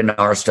create a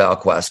Gnar style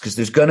quest because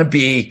there's going to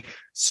be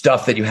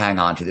stuff that you hang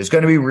on to. There's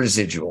going to be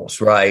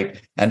residuals,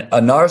 right? And a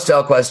Gnar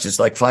style quest is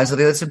like find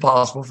something that's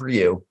impossible for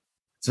you,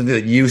 something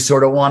that you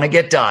sort of want to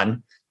get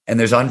done. And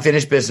there's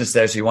unfinished business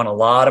there. So you want a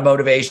lot of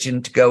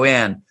motivation to go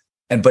in.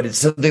 But it's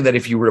something that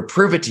if you were to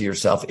prove it to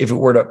yourself, if you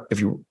were to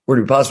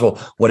be possible,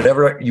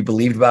 whatever you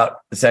believed about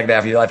the second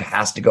half of your life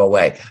has to go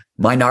away.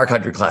 My Gnar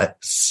Country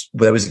class,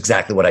 that was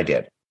exactly what I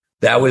did.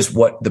 That was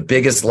what the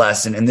biggest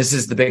lesson, and this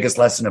is the biggest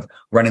lesson of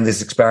running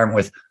this experiment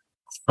with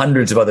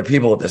hundreds of other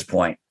people at this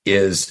point,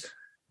 is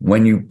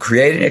when you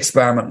create an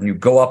experiment, when you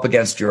go up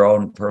against your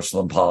own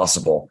personal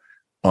impossible,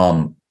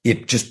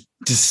 it just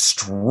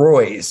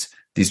destroys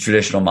these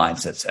traditional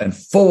mindsets. And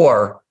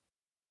 4,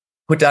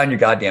 put down your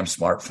goddamn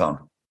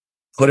smartphone.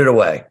 Put it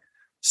away.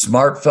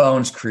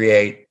 Smartphones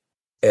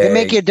they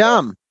make you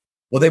dumb.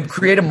 Well, they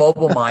create a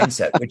mobile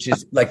mindset, which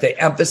is like they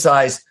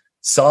emphasize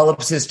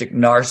solipsistic,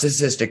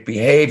 narcissistic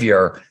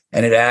behavior,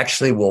 and it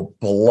actually will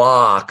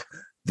block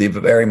the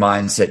very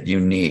mindset you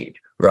need,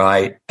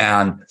 right?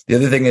 And the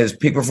other thing is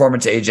peak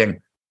performance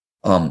aging.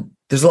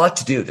 There's a lot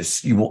to do.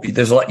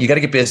 There's a lot. You got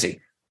to get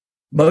busy.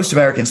 Most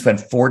Americans spend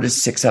 4 to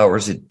 6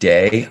 hours a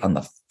day on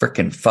the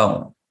freaking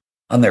phone,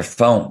 on their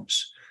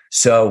phones.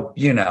 So,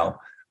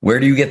 where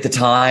do you get the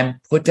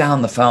time? Put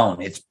down the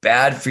phone. It's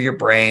bad for your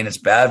brain. It's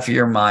bad for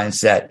your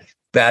mindset.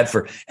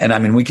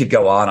 We could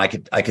go on. I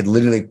could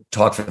literally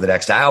talk for the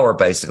next hour,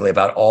 basically,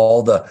 about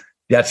all the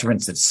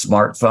detriments that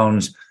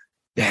smartphones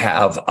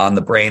have on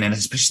the brain, and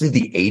especially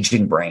the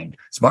aging brain.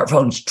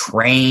 Smartphones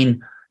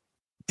train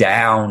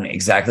down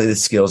exactly the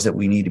skills that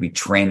we need to be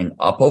training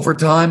up over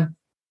time.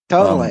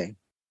 Totally.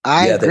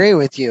 I agree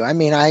with you. I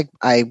mean, I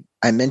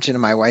mentioned to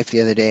my wife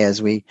the other day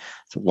as we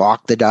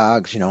walk the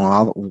dogs,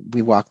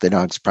 we walk the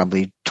dogs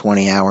probably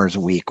 20 hours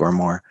a week or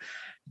more.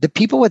 The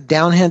people with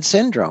Down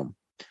syndrome,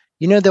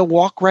 they'll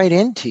walk right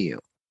into you.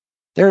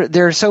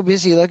 They're so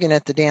busy looking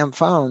at the damn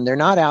phone. They're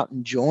not out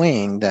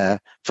enjoying the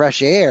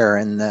fresh air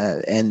and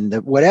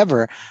the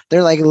whatever.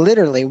 They're like,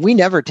 literally, we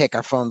never take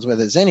our phones with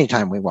us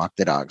anytime we walk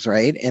the dogs,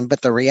 right? But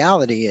the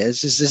reality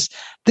is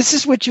this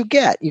is what you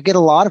get. You get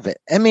a lot of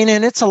it. I mean,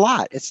 and it's a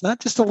lot. It's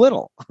not just a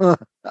little.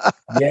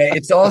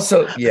 It's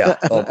also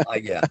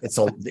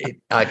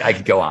I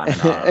could go on.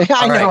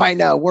 I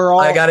know.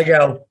 I gotta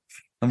go.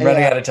 I'm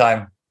running out of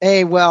time.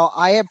 Hey, well,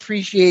 I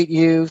appreciate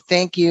you.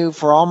 Thank you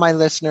for all my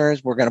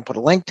listeners. We're going to put a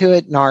link to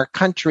it,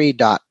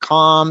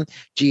 gnarcountry.com,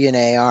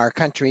 Gnar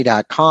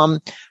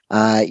country.com.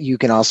 You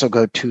can also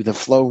go to the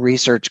Flow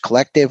Research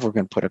Collective. We're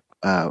going to put it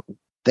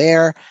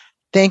there.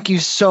 Thank you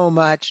so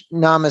much.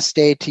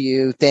 Namaste to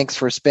you. Thanks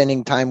for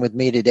spending time with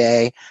me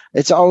today.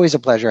 It's always a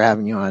pleasure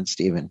having you on,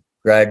 Stephen.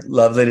 Greg,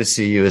 lovely to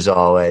see you as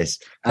always.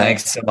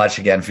 Thanks so much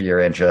again for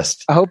your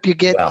interest. I hope you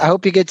get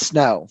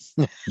snow.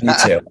 Me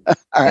too.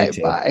 All right.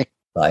 Bye.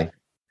 Bye.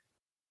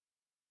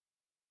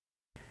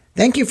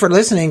 Thank you for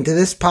listening to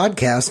this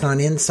podcast on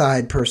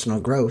Inside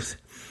Personal Growth.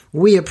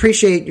 We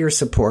appreciate your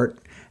support.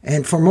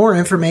 And for more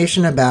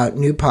information about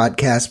new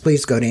podcasts,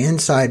 please go to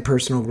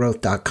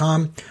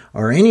InsidePersonalGrowth.com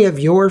or any of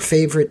your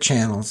favorite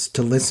channels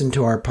to listen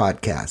to our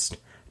podcast.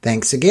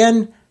 Thanks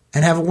again,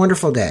 and have a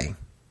wonderful day.